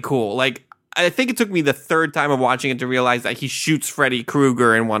 that's really cool. Like, I think it took me the third time of watching it to realize that he shoots Freddy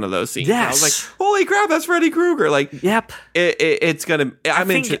Krueger in one of those scenes. Yes. I was like, holy crap, that's Freddy Krueger. Like, Yep. it's gonna. I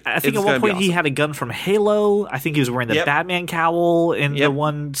think at one point he had a gun from Halo. I think he was wearing the Yep. Batman cowl in the Yep.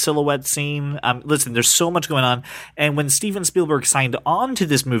 one silhouette scene. Listen, there's so much going on. And when Steven Spielberg signed on to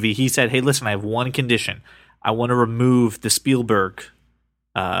this movie, he said, "Hey, listen, I have one condition. I want to remove the Spielberg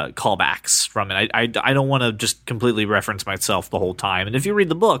callbacks from it. I don't want to just completely reference myself the whole time." And if you read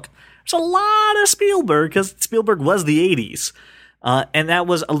the book, there's a lot of Spielberg because Spielberg was the 80s. And that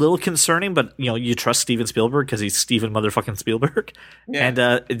was a little concerning, but you trust Steven Spielberg because he's Steven motherfucking Spielberg. Yeah.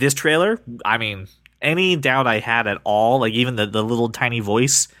 And this trailer, I mean, any doubt I had at all, like even the little tiny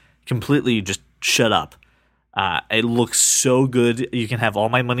voice, completely just shut up. It looks so good. You can have all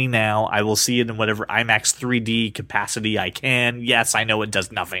my money now. I will see it in whatever IMAX 3D capacity I can. Yes, I know it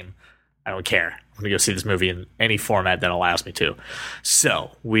does nothing. I don't care. I'm going to go see this movie in any format that allows me to. So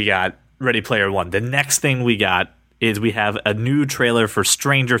we got Ready Player One. The next thing we got is we have a new trailer for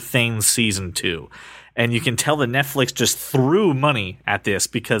Stranger Things Season 2. And you can tell that Netflix just threw money at this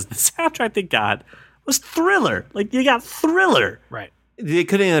because the soundtrack they got was Thriller. Like, you got Thriller. Right. They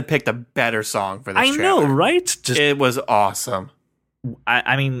couldn't have picked a better song for this I trailer. know, right? Just It was awesome.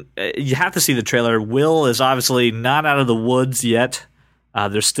 I mean, you have to see the trailer. Will is obviously not out of the woods yet.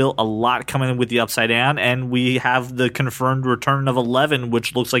 There's still a lot coming with the Upside Down, and we have the confirmed return of 11,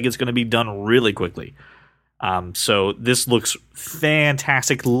 which looks like it's going to be done really quickly. So this looks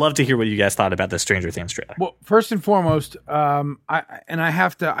fantastic. Love to hear what you guys thought about the Stranger Things trailer. Well, first and foremost, I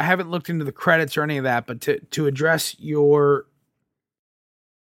haven't looked into the credits or any of that, but to address your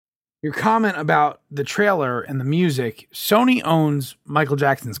comment about the trailer and the music, Sony owns Michael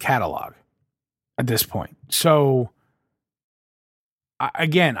Jackson's catalog at this point. So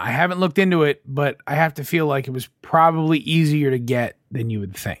again, I haven't looked into it, but I have to feel like it was probably easier to get than you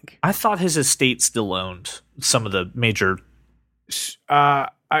would think. I thought his estate still owned some of the major.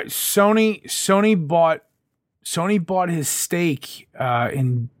 Sony bought his stake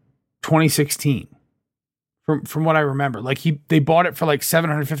in 2016. From what I remember, like they bought it for like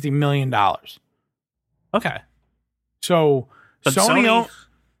 $750 million. Okay. So But Sony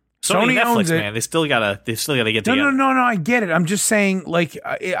Sony Sony Netflix, owns it. man, they still gotta get together. No. I get it. I'm just saying, like,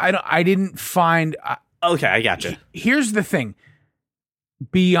 I didn't find. Okay, I gotcha. Here's the thing.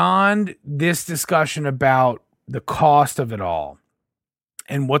 Beyond this discussion about the cost of it all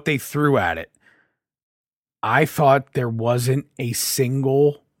and what they threw at it, I thought there wasn't a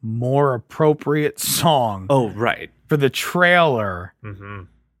single more appropriate song Oh, right. for the trailer.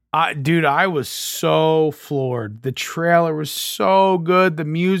 Mm-hmm. Dude, I was so floored. The trailer was so good. The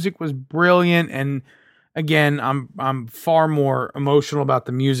music was brilliant. And again, I'm far more emotional about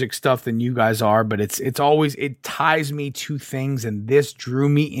the music stuff than you guys are, but it ties me to things, and this drew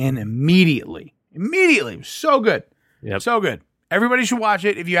me in immediately. Immediately. It was so good. Yep. So good. Everybody should watch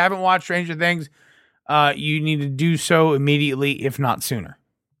it. If you haven't watched Stranger Things, you need to do so immediately, if not sooner.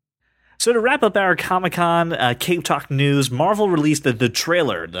 So to wrap up our Comic-Con Cape Talk news, Marvel released the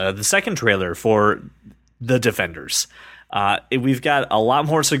trailer, the second trailer for The Defenders. We've got a lot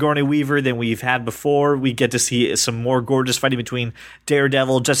more Sigourney Weaver than we've had before. We get to see some more gorgeous fighting between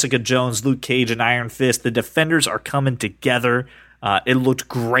Daredevil, Jessica Jones, Luke Cage, and Iron Fist. The Defenders are coming together. It looked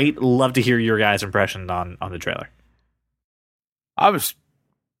great. Love to hear your guys' impression on the trailer. I was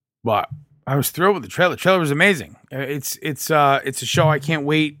thrilled with the trailer. The trailer was amazing. It's a show I can't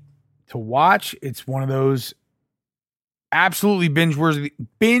wait to watch. It's one of those absolutely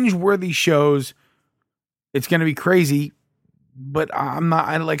binge-worthy shows. It's going to be crazy, but I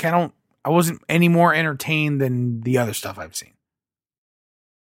wasn't any more entertained than the other stuff I've seen.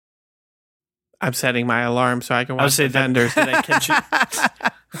 I'm setting my alarm so I can watch Defenders. Did I catch you?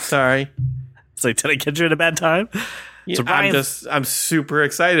 Sorry. It's like, did I catch you at a bad time? Yeah, So Brian, I'm super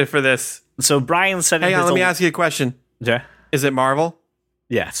excited for this. So Brian said, Hang on, let me ask you a question. Yeah. Is it Marvel?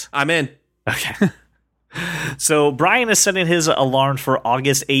 Yes. I'm in. Okay. So Brian is setting his alarm for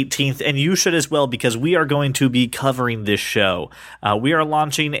August 18th, and you should as well, because we are going to be covering this show. We are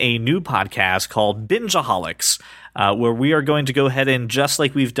launching a new podcast called Bingeaholics, where we are going to go ahead and, just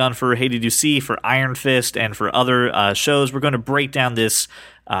like we've done for Hey Did You See, for Iron Fist, and for other shows, we're going to break down this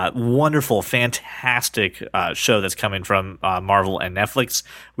wonderful, fantastic show that's coming from Marvel and Netflix.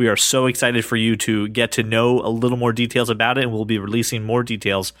 We are so excited for you to get to know a little more details about it, and we'll be releasing more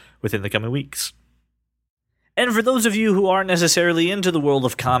details within the coming weeks. And for those of you who aren't necessarily into the world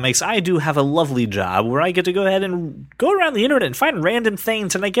of comics, I do have a lovely job where I get to go ahead and go around the internet and find random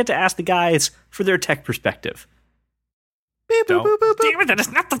things, and I get to ask the guys for their tech perspective. Damn it, that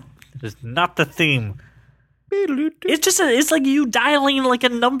is not the theme. It's just it's like you dialing like a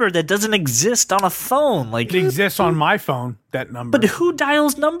number that doesn't exist on a phone. Like, It exists on my phone, that number. but who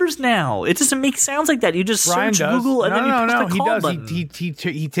dials numbers now? It doesn't make sounds like that. You just Brian search does. Google and then you push the he call does. button.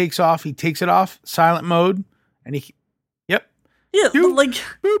 He takes it off silent mode, and yep. Yeah, Doop. like,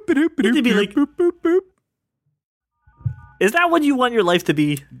 Boop, boop, boop, It'd be like- boop, boop, boop. is that what you want your life to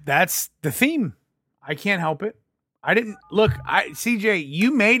be? That's the theme. I can't help it. I didn't look. CJ,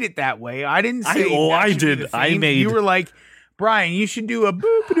 you made it that way. I didn't say. I that should be did. the I theme. made- You were like, Brian, you should do a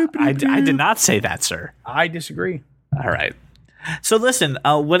boop. Boop, boop, I boop. did not say that, sir. I disagree. All right. So listen,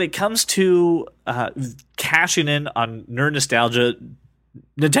 when it comes to cashing in on nerd nostalgia,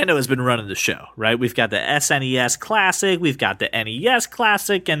 Nintendo has been running the show, right? We've got the SNES Classic, we've got the NES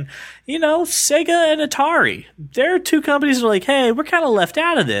Classic, and, Sega and Atari. They're two companies that are like, hey, we're kind of left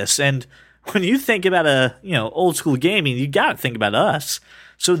out of this. And when you think about old school gaming, you got to think about us.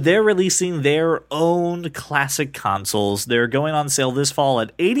 So they're releasing their own classic consoles. They're going on sale this fall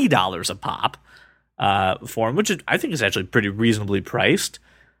at $80 a pop. For them, which I think is actually pretty reasonably priced.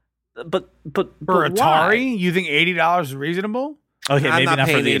 But For but Atari, why? you think $80 is reasonable? Okay, I'm maybe not not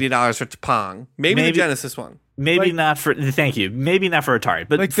for paying the $80 for Pong. Maybe the Genesis one. maybe like- not for. Thank you. Maybe not for Atari,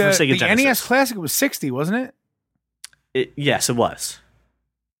 but Like for the Sega Genesis. NES Classic was $60, wasn't it? Yes, it was.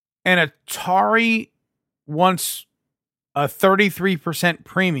 And Atari wants a 33%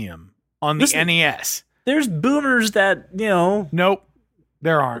 premium on the Listen- NES. There's boomers that Nope,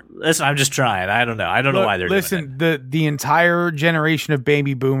 there aren't. Listen, I'm just trying. I don't know. I don't know why they're doing Listen, the entire generation of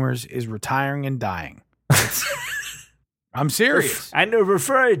baby boomers is retiring and dying. I'm it. serious. I know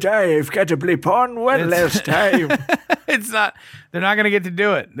before I die, I've got to play Pawn one last time. It's not. They're not going to get to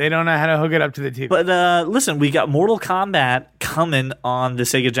do it. They don't know how to hook it up to the TV. But listen, we got Mortal Kombat coming on the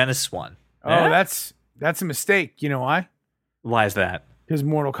Sega Genesis one. oh, that's a mistake. You know why? Why is that? Because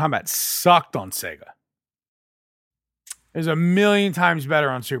Mortal Kombat sucked on Sega. It's a million times better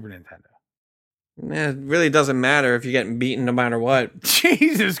on Super Nintendo. It really doesn't matter if you're getting beaten no matter what.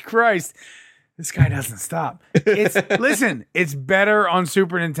 Jesus Christ. This guy doesn't stop. Listen, it's better on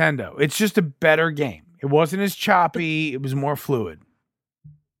Super Nintendo. It's just a better game. It wasn't as choppy. It was more fluid.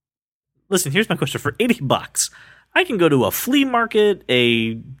 Listen, here's my question. For $80, I can go to a flea market,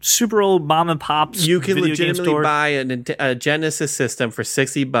 a super old mom and pop's You can video game legitimately store. buy a Genesis system for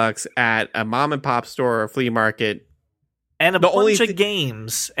 $60 at a mom and pop store or flea market. and a the only bunch of thi-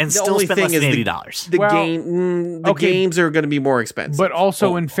 games and the still only spend thing less than is $80. The games are going to be more expensive. But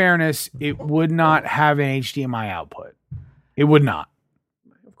also, in fairness, it would not have an HDMI output. It would not.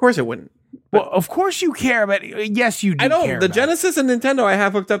 Of course it wouldn't. Well, of course you care, but yes, you do. I don't. care The about Genesis and Nintendo I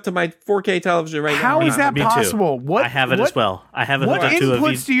have hooked up to my 4K television right it. now. How is that Me too. possible? What I have it as well. I have it What hooked up to a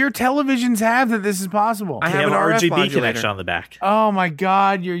inputs do your televisions have that this is possible? I They have have an an RF RGB modulator. connection on the back. Oh my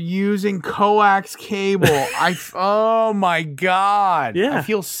God, you're using coax cable. Oh my God. Yeah. I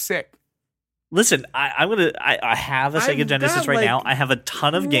feel sick. Listen, I have a Sega I've Genesis got, right like, now. I have a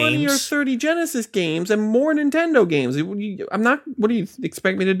ton of 20 or games. 30 Genesis games and more Nintendo games. I'm not. What do you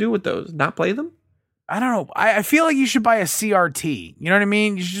expect me to do with those? Not play them? I don't know. I feel like you should buy a CRT. You know what I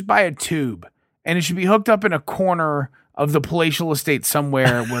mean? You should just buy a tube, and it should be hooked up in a corner of the palatial estate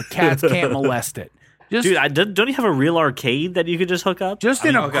somewhere where cats can't molest it. Just, Dude, don't you have a real arcade that you could just hook up? just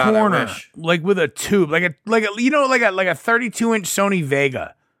in a oh God, I corner, wish. like with a tube, like a 32-inch Sony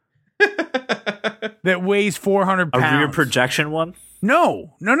Vega that weighs 400 A pounds. rear projection one?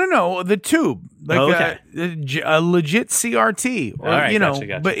 No, the tube, like Oh, okay. a legit CRT, or All right, you know,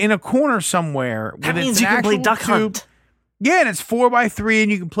 gotcha. but in a corner somewhere. That with means an you can play actual Duck tube. Hunt. Yeah, and it's 4x3,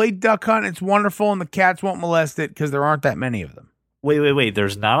 and you can play Duck Hunt. It's wonderful, and the cats won't molest it because there aren't that many of them. Wait.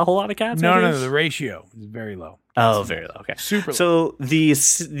 There's not a whole lot of cats? No, in no, this? the ratio is very low. Oh, very low. Okay. Super low. So the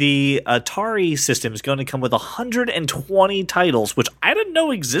Atari system is going to come with 120 titles, which I didn't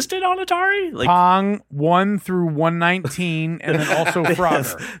know existed on Atari. Like Pong 1 through 119, and then also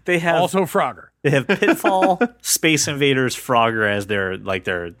Frogger. they have Also Frogger. they have Pitfall, Space Invaders, Frogger as their No,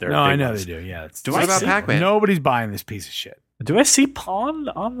 big I know ones. they do. Yeah. It's Do What I about see- Pac-Man? Nobody's buying this piece of shit. Do I see Pawn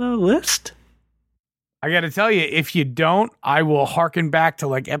on the list? I got to tell you, if you don't, I will harken back to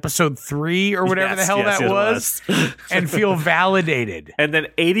like episode 3 or whatever the Yes, hell yes, that it was, and feel validated. And then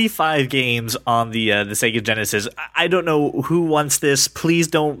 85 games on the Sega Genesis. I don't know who wants this. Please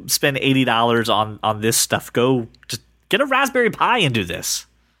don't spend $80 on this stuff. Go just get a Raspberry Pi and do this.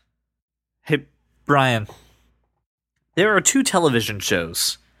 Hey, Brian, there are 2 television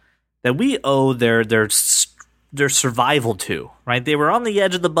shows that we owe their survival to, right? They were on the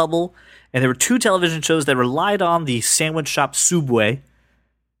edge of the bubble, and there were 2 television shows that relied on the sandwich shop Subway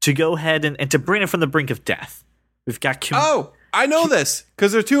to go ahead and to bring it from the brink of death. We've got Oh, I know this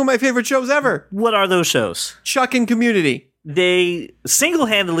because they're 2 of my favorite shows ever. What are those shows? Chuck and Community. They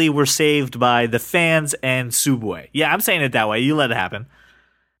single-handedly were saved by the fans and Subway. Yeah, I'm saying it that way. You let it happen.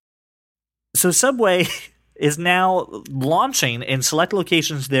 So Subway is now launching in select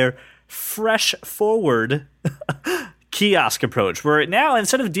locations their fresh forward kiosk approach, where now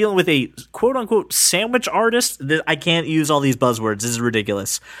instead of dealing with a quote-unquote sandwich artist, I can't use all these buzzwords. This is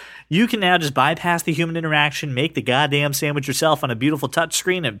ridiculous. You can now just bypass the human interaction, make the goddamn sandwich yourself on a beautiful touch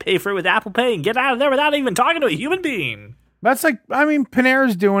screen, and pay for it with Apple Pay and get out of there without even talking to a human being. That's like, I mean,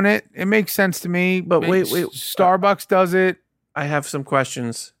 Panera's doing it. It makes sense to me. But wait. Starbucks does it. I have some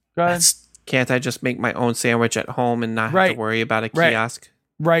questions. Go ahead. That's Can't I just make my own sandwich at home and not have Right. to worry about a Right. kiosk?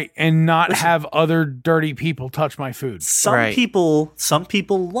 Right, and not have other dirty people touch my food. some Right. people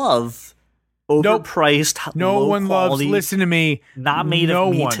love overpriced, No low one quality, loves. Listen to me. not made no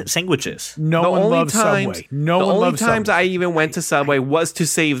of meat one. sandwiches. No The one only loves times- Subway. No the one only loves times Subway. I even went to Subway was to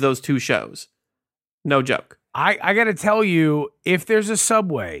save those 2 shows. No joke. I got to tell you, if there's a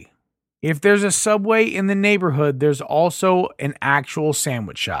Subway in the neighborhood, there's also an actual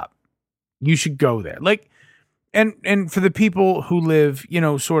sandwich shop. You should go there. Like, and for the people who live, you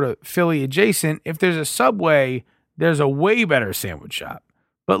know, sort of Philly adjacent, if there's a Subway, there's a way better sandwich shop.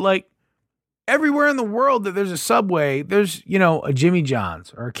 But like everywhere in the world that there's a Subway, there's, you know, a Jimmy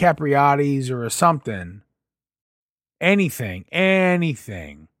John's or a Capriati's or a something.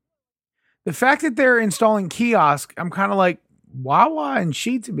 Anything. The fact that they're installing kiosk, I'm kind of like, Wawa and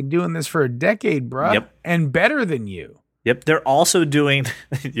Sheetz have been doing this for a decade, bruh. Yep. And better than you. Yep, they're also doing.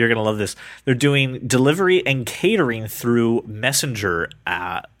 You're gonna love this. They're doing delivery and catering through Messenger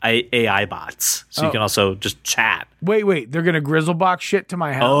AI bots, so you Oh. can also just chat. Wait, they're gonna Grizzlebox shit to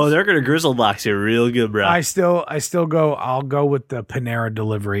my house. Oh, they're gonna Grizzlebox you real good, bro. I still go. I'll go with the Panera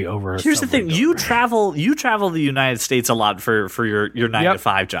delivery over. Here's the Subway thing: delivery. you travel the United States a lot for your 9 Yep. to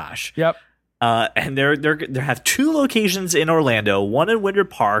 5, Josh. Yep. And they have 2 locations in Orlando, one in Winter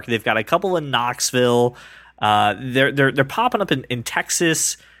Park. They've got a couple in Knoxville. They're popping up in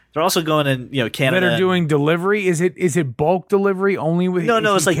Texas. They're also going in, Canada. That are doing delivery. Is it bulk delivery only with?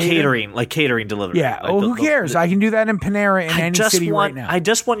 No, it's like catering delivery. Yeah. Like who cares? I can do that in Panera in any city right now. I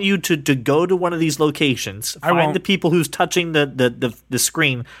just want you to go to one of these locations, find the people who's touching the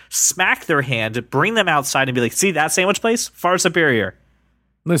screen, smack their hand, bring them outside, and be like, "See that sandwich place? Far superior."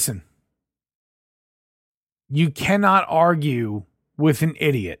 Listen, you cannot argue with an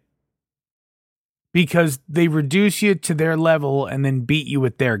idiot because they reduce you to their level and then beat you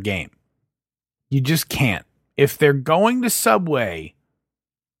at their game. You just can't. If they're going to Subway,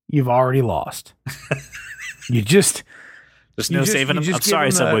 you've already lost. There's no saving them. I'm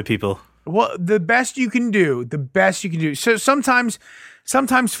sorry, Subway people. Well, the best you can do. So sometimes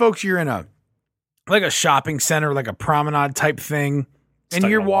folks, you're in a shopping center, like a promenade type thing, and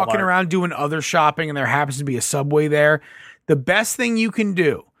you're walking around doing other shopping, and there happens to be a Subway there. The best thing you can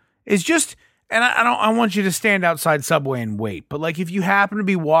do is just, and I want you to stand outside Subway and wait, but like if you happen to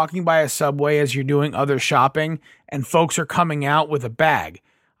be walking by a Subway as you're doing other shopping and folks are coming out with a bag,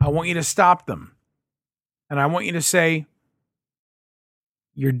 I want you to stop them. And I want you to say,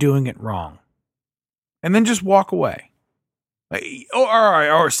 "You're doing it wrong." And then just walk away.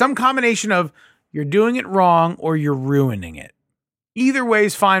 Or some combination of "you're doing it wrong" or "you're ruining it." Either way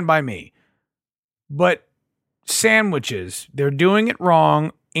is fine by me. But sandwiches, they're doing it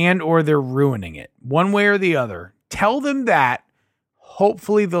wrong and or they're ruining it. One way or the other. Tell them that.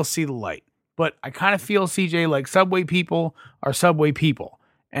 Hopefully they'll see the light. But I kind of feel, CJ, like Subway people are Subway people.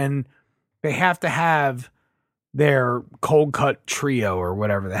 And they have to have their cold cut trio or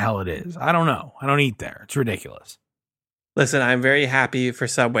whatever the hell it is. I don't know. I don't eat there. It's ridiculous. Listen, I'm very happy for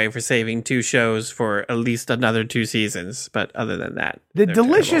Subway for saving 2 shows for at least another 2 seasons. But other than that, the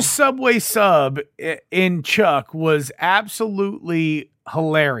delicious Subway sub in Chuck was absolutely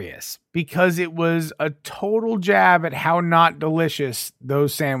hilarious because it was a total jab at how not delicious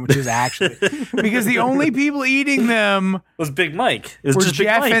those sandwiches actually. Because the only people eating them was Big Mike. It was just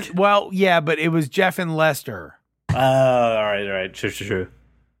Jeff Big Mike. But it was Jeff and Lester. All right. True.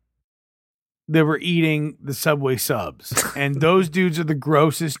 They were eating the Subway subs. And those dudes are the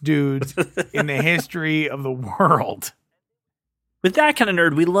grossest dudes in the history of the world. With That Kind of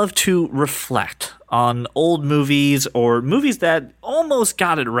Nerd, we love to reflect on old movies or movies that almost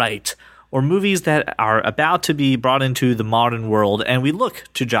got it right or movies that are about to be brought into the modern world. And we look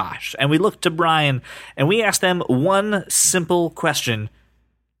to Josh and we look to Brian and we ask them one simple question.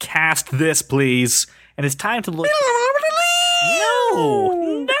 Cast this, please. And it's time to look. No.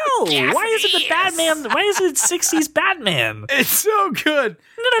 Yes, why is it the Batman? Why is it 60s Batman? It's so good.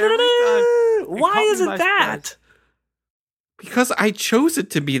 Why is it that? Because I chose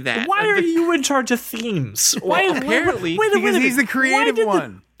it to be that. Why are you in charge of themes? Why? Apparently, because he's the creative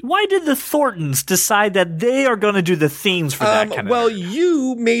one. Why did the Thorntons decide that they are going to do the themes for that kind of? Well,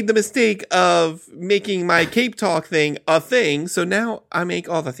 you made the mistake of making my Cape Talk thing a thing, so now I make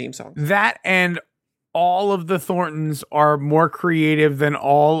all the theme songs. That and all of the Thorntons are more creative than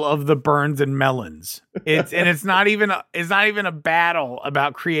all of the Burns and Mellons. It's not even a battle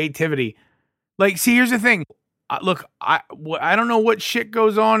about creativity. Like, see, here's the thing. Look, I don't know what shit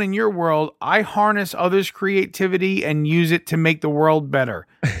goes on in your world. I harness others' creativity and use it to make the world better.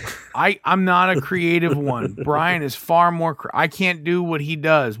 I'm not a creative one. Brian is far more. I can't do what he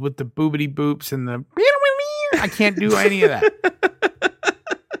does with the boobity boops and the. I can't do any of that.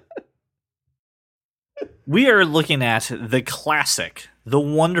 We are looking at the classic, the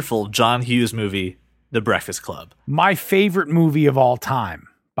wonderful John Hughes movie, The Breakfast Club. My favorite movie of all time,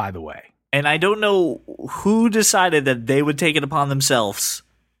 by the way. And I don't know who decided that they would take it upon themselves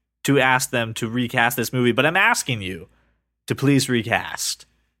to ask them to recast this movie, but I'm asking you to please recast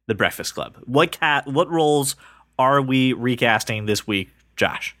The Breakfast Club. What roles are we recasting this week,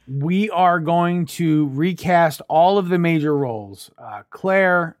 Josh? We are going to recast all of the major roles.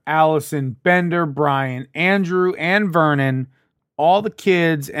 Claire, Allison, Bender, Brian, Andrew, and Vernon, all the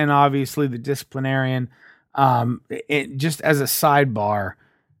kids, and obviously the disciplinarian. Just as a sidebar,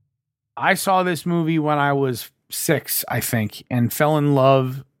 I saw this movie when I was 6, I think, and fell in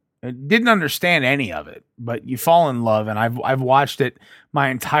love. Didn't understand any of it, but you fall in love, and I've watched it my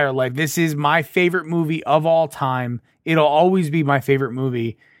entire life. This is my favorite movie of all time. It'll always be my favorite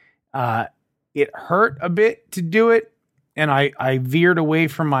movie. It hurt a bit to do it, and I veered away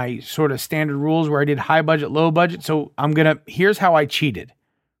from my sort of standard rules where I did high budget, low budget. So here's how I cheated.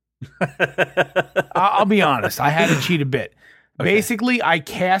 I'll be honest. I had to cheat a bit. Okay. Basically, I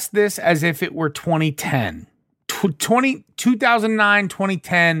cast this as if it were 2010. 2009,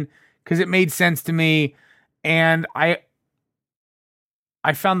 2010, because it made sense to me. And I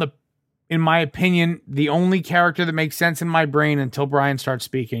found in my opinion, the only character that makes sense in my brain until Brian starts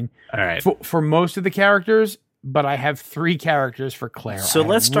speaking. All right. For most of the characters, but I have 3 characters for Claire. So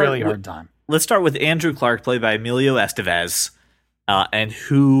let's start. Really hard time. Let's start with Andrew Clark, played by Emilio Estevez, and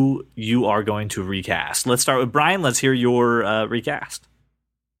who you are going to recast. Let's start with Brian. Let's hear your recast.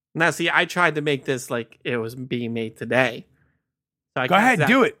 Now, see, I tried to make this like it was being made today. So Go ahead,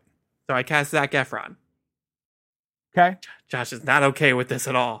 do it. So I cast Zac Efron. Okay. Josh is not okay with this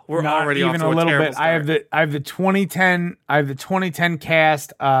at all. We're Not already even off to a little terrible bit. start. I have the 2010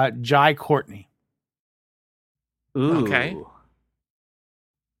 cast, Jai Courtney. Ooh. Okay.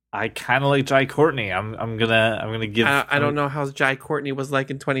 I kind of like Jai Courtney. I'm gonna give. I don't know how Jai Courtney was like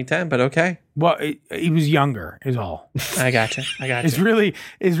in 2010, but okay. Well, he was younger, is all. I gotcha. It's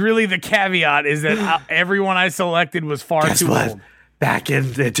really the caveat is that everyone I selected was far Guess too what? old. Back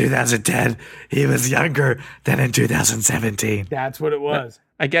in 2010, he was younger than in 2017. That's what it was.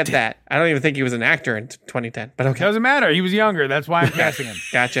 I get that. I don't even think he was an actor in 2010, but okay. Doesn't matter. He was younger. That's why I'm casting him.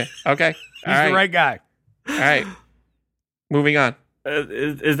 Gotcha. Okay. He's the right guy. All right. Moving on.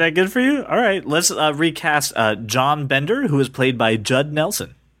 Is that good for you? All right, let's recast John Bender, who is played by Judd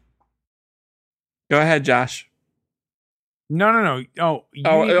Nelson. Go ahead, Josh. No. Oh, you need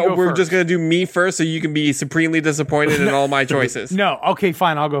to go we're first. just going to do me first so you can be supremely disappointed in all my choices. No, okay,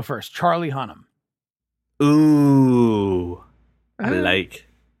 fine. I'll go first. Charlie Hunnam. Ooh, I like.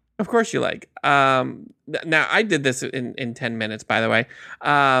 Of course you like. Now, I did this in 10 minutes, by the way.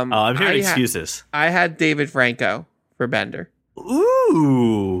 I'm hearing excuses. I had David Franco for Bender.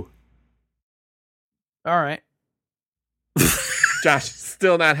 Ooh. All right. Josh,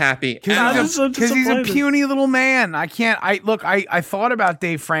 still not happy. Because so he's a disappointed. puny little man. I can't. I thought about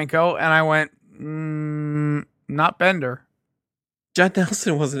Dave Franco and I went, not Bender. Judd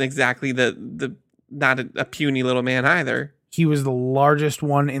Nelson wasn't exactly the not a puny little man either. He was the largest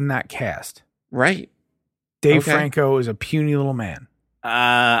one in that cast. Right. Dave Okay. Franco is a puny little man.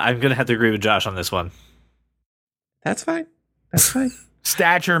 I'm gonna have to agree with Josh on this one. That's fine. That's fine.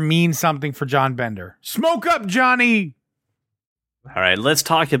 Stature means something for John Bender. Smoke up, Johnny. All right, let's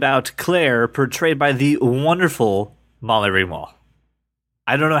talk about Claire, portrayed by the wonderful Molly Ringwald.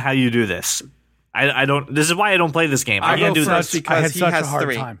 I don't know how you do this. I don't. This is why I don't play this game. I can't do first this. because I had he such has a hard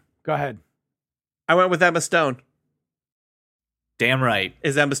 3. time. Go ahead. I went with Emma Stone. Damn right.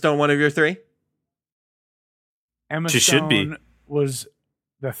 Is Emma Stone one of your 3? Emma She should be. Stone was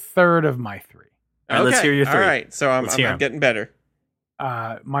the third of my 3. All right, let's hear your 3. All right, so Let's hear I'm 'em. getting better.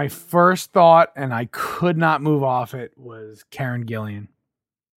 My first thought, and I could not move off it, was Karen Gillian.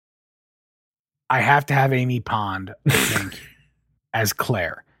 I have to have Amy Pond, I think, as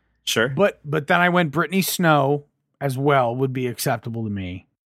Claire. Sure. But then I went Brittany Snow as well would be acceptable to me.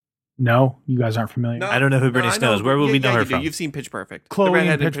 No, you guys aren't familiar. I don't know who Brittany I Snow is. Where would we know her you do. from? You've seen Pitch Perfect. Chloe The in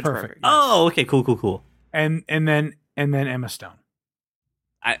redhead in Pitch Perfect. Oh, okay, cool. And then Emma Stone.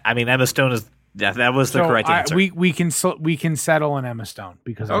 I mean, Emma Stone is that was the correct answer. We can settle on Emma Stone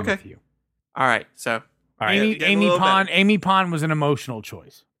because I'm Okay. with you. All right, so All right. Amy Pond was an emotional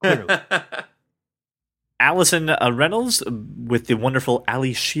choice. Clearly. Allison Reynolds with the wonderful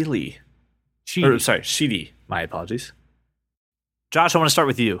Ali Sheedy. Sheedy. My apologies. Josh, I want to start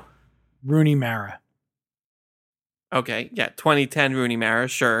with you. Rooney Mara. Okay, yeah, 2010 Rooney Mara,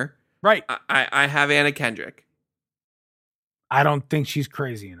 sure. Right. I have Anna Kendrick. I don't think she's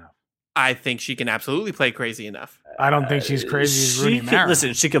crazy enough. I think she can absolutely play crazy enough. I don't think she's crazy as Rooney Mara.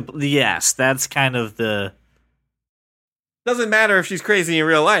 Listen, she could. Yes, that's kind of the. Doesn't matter if she's crazy in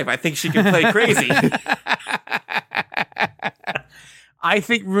real life. I think she can play crazy. I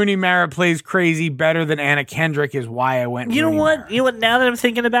think Rooney Mara plays crazy better than Anna Kendrick is why I went You know Rooney what? Mara. You know what? Now that I'm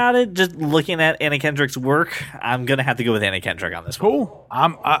thinking about it, just looking at Anna Kendrick's work, I'm gonna have to go with Anna Kendrick on this one. Cool.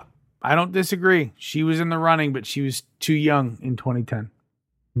 I don't disagree. She was in the running, but she was too young in 2010.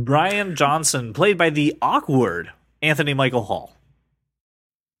 Brian Johnson, played by the awkward Anthony Michael Hall.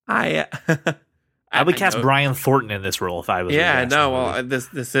 I would cast know. Brian Thornton in this role if I was. Yeah, recasting no. the Well,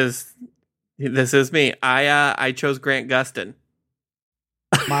 movie. this is me. I chose Grant Gustin.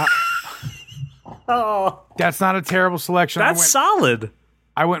 Oh, That's not a terrible selection. that's solid.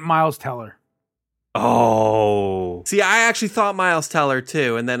 I went Miles Teller. Oh, See, I actually thought Miles Teller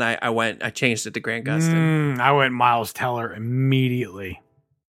too, and then I changed it to Grant Gustin. I went Miles Teller immediately.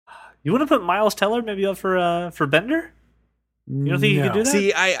 you want to put Miles Teller maybe up for Bender? You don't think you could do that?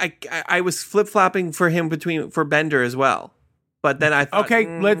 See, I was flip flopping for him for Bender as well, but then I thought, Okay,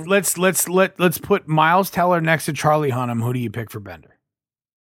 let's put Miles Teller next to Charlie Hunnam. Who do you pick for Bender?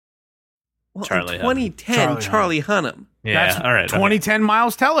 well, Charlie in Hunnam. 2010 Charlie Charlie Hunnam. Yeah, all right. 2010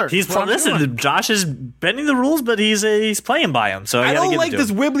 Miles Teller. He's That's what I'm doing. listen. Josh is bending the rules, but he's playing by them. So I gotta don't give it like to this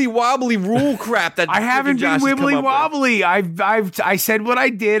him. wibbly wobbly rule crap that I haven't Josh been has come wibbly up with. wobbly. I said what I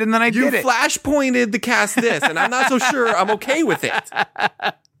did, and then I You did it. flash pointed the cast this, and I'm not so sure I'm okay with it.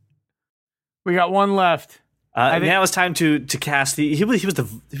 We got one left. Now it's time to cast he was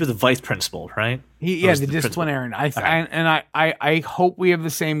the vice principal, right? The disciplinarian. I hope we have the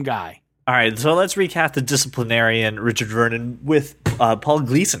same guy. All right, so let's recast the disciplinarian Richard Vernon with Paul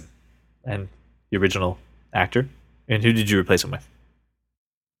Gleason and the original actor. And who did you replace him with?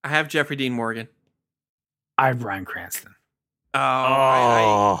 I have Jeffrey Dean Morgan. I have Bryan Cranston.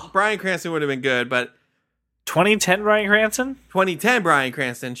 Bryan Cranston would have been good, but 2010 Bryan Cranston? 2010 Bryan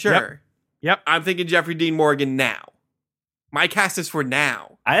Cranston, sure. Yep. I'm thinking Jeffrey Dean Morgan now. My cast is for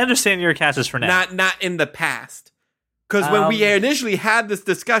now. I understand your cast is for now. Not in the past. Because when we initially had this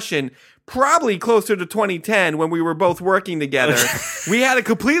discussion, probably closer to 2010 when we were both working together, we had a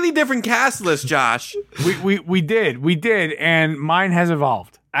completely different cast list, Josh. We did, and mine has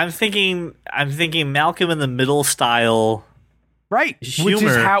evolved. I'm thinking Malcolm in the Middle style, right?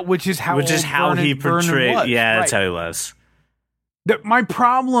 Humor, which is how he portrayed. Was. Yeah, that's right. how he was. My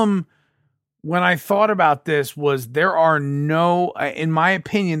problem when I thought about this was there are no, in my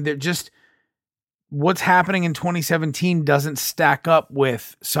opinion, they're just. What's happening in 2017 doesn't stack up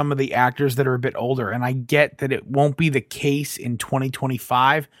with some of the actors that are a bit older. And I get that it won't be the case in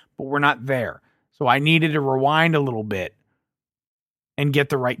 2025, but we're not there. So I needed to rewind a little bit and get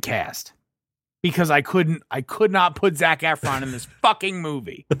the right cast because I could not put Zac Efron in this fucking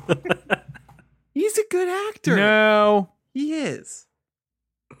movie. He's a good actor. No, he is.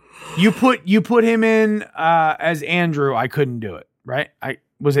 You put him in as Andrew. I couldn't do it. Right.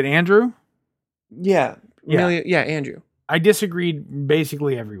 Was it Andrew? Yeah. Andrew. I disagreed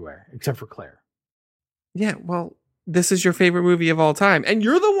basically everywhere except for Claire. Yeah, well, this is your favorite movie of all time, and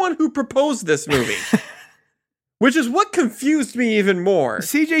you're the one who proposed this movie, which is what confused me even more.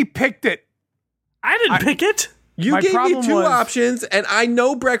 CJ picked it. I didn't pick it. You gave me two options, and I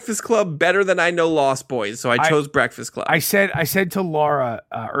know Breakfast Club better than I know Lost Boys, so I chose Breakfast Club. I said to Laura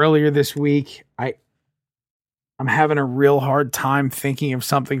earlier this week, I'm having a real hard time thinking of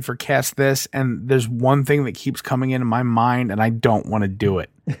something for Cast This, and there's one thing that keeps coming into my mind, and I don't want to do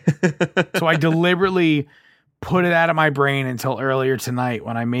it. So I deliberately put it out of my brain until earlier tonight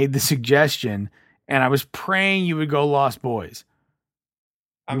when I made the suggestion, and I was praying you would go Lost Boys.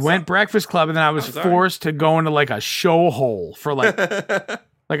 Went Breakfast Club, and then I was forced to go into like a show hole for like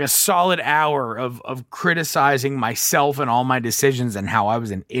a solid hour of criticizing myself and all my decisions and how I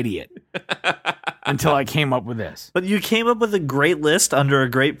was an idiot. Until I came up with this. But you came up with a great list under a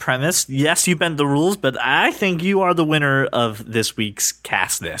great premise. Yes, you bend the rules, but I think you are the winner of this week's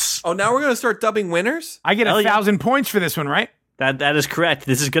Cast This. Oh, now we're going to start dubbing winners? I get 1,000 points for this one, right? That is correct.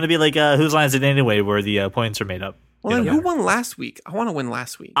 This is going to be like Whose Line Is It Anyway, where the points are made up. Well, then who won last week? I want to win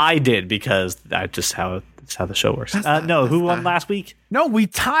last week. I did, because that's just how the show works. Who won last week? No, we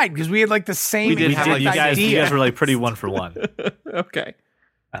tied because we had like the same. We did. You guys were like pretty 1 for 1. Okay.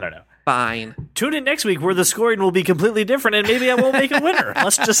 I don't know. Fine. Tune in next week where the scoring will be completely different, and maybe I won't make a winner.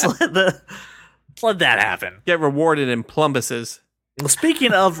 Let's just let that happen. Get rewarded in plumbuses. Well,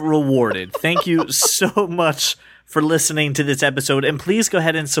 speaking of rewarded, thank you so much for listening to this episode, and please go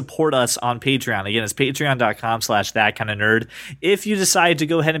ahead and support us on Patreon. Again, it's patreon.com/thatkindofnerd. If you decide to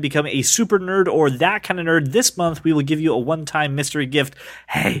go ahead and become a super nerd or that kind of nerd this month, we will give you a one-time mystery gift.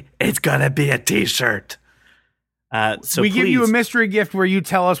 Hey, it's gonna be a t-shirt. So we give you a mystery gift where you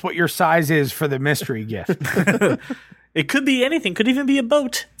tell us what your size is for the mystery gift. It could be anything. Could even be a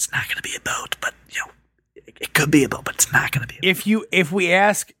boat. It's not going to be a boat, but it could be a boat, but it's not going to be a boat. If we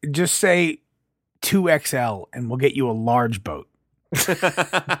ask, just say 2XL and we'll get you a large boat.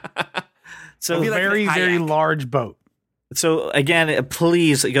 So a very, very large boat. So again,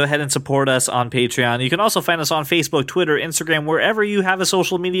 please go ahead and support us on Patreon. You can also find us on Facebook, Twitter, Instagram, wherever you have a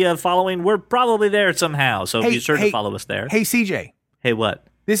social media following. We're probably there somehow, so be sure to follow us there. Hey, CJ. Hey, what?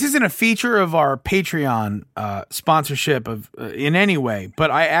 This isn't a feature of our Patreon sponsorship in any way,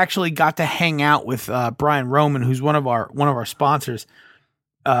 but I actually got to hang out with Brian Roman, who's one of our sponsors,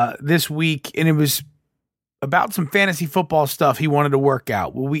 this week, and it was about some fantasy football stuff he wanted to work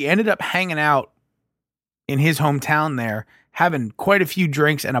out. Well, we ended up hanging out in his hometown there, having quite a few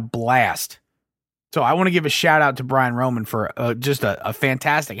drinks and a blast. So I want to give a shout out to Brian Roman for just a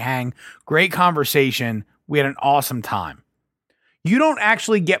fantastic hang. Great conversation. We had an awesome time. You don't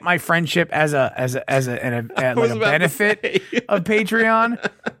actually get my friendship as a benefit of Patreon.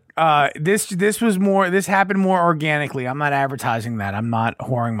 This happened more organically. I'm not advertising that. I'm not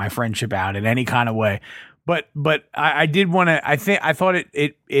whoring my friendship out in any kind of way. But I did want to. I thought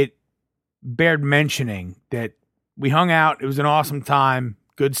it bared mentioning that we hung out. It was an awesome time.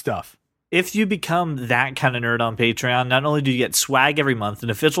 Good stuff. If you become that kind of nerd on Patreon, not only do you get swag every month, an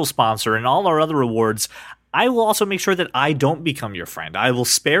official sponsor, and all our other rewards, I will also make sure that I don't become your friend. I will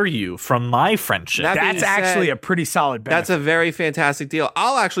spare you from my friendship. That's actually a pretty solid benefit. That's a very fantastic deal.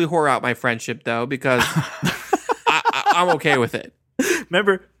 I'll actually whore out my friendship, though, because I'm okay with it.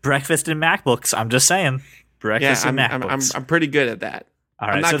 Remember, breakfast and MacBooks. I'm just saying. Breakfast and MacBooks. I'm pretty good at that. All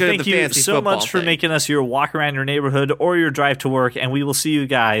right, so thank you so much for making us your walk around your neighborhood or your drive to work, and we will see you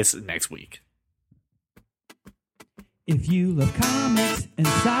guys next week. If you love comics and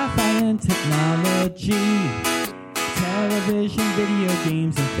sci-fi and technology, television, video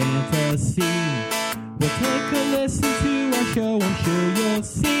games, and fantasy, well, take a listen to our show. I'm sure you'll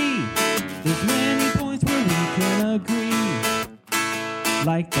see there's many points where we can agree.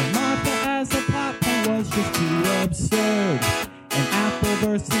 Like that Martha as a plot point was just too absurd. And Apple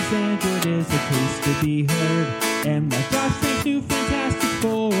versus Android is a case to be heard. And like Josh Trank's new Fantastic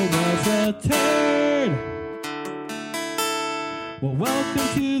Four was a turd. Well, welcome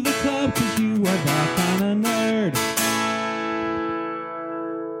to the club, cause you are that kind of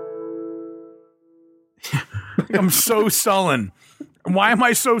nerd. I'm so sullen. Why am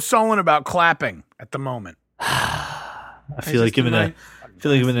I so sullen about clapping at the moment? I feel like giving a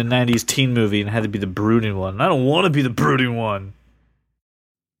 90s teen movie and it had to be the brooding one. I don't want to be the brooding one.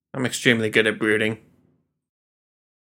 I'm extremely good at brooding.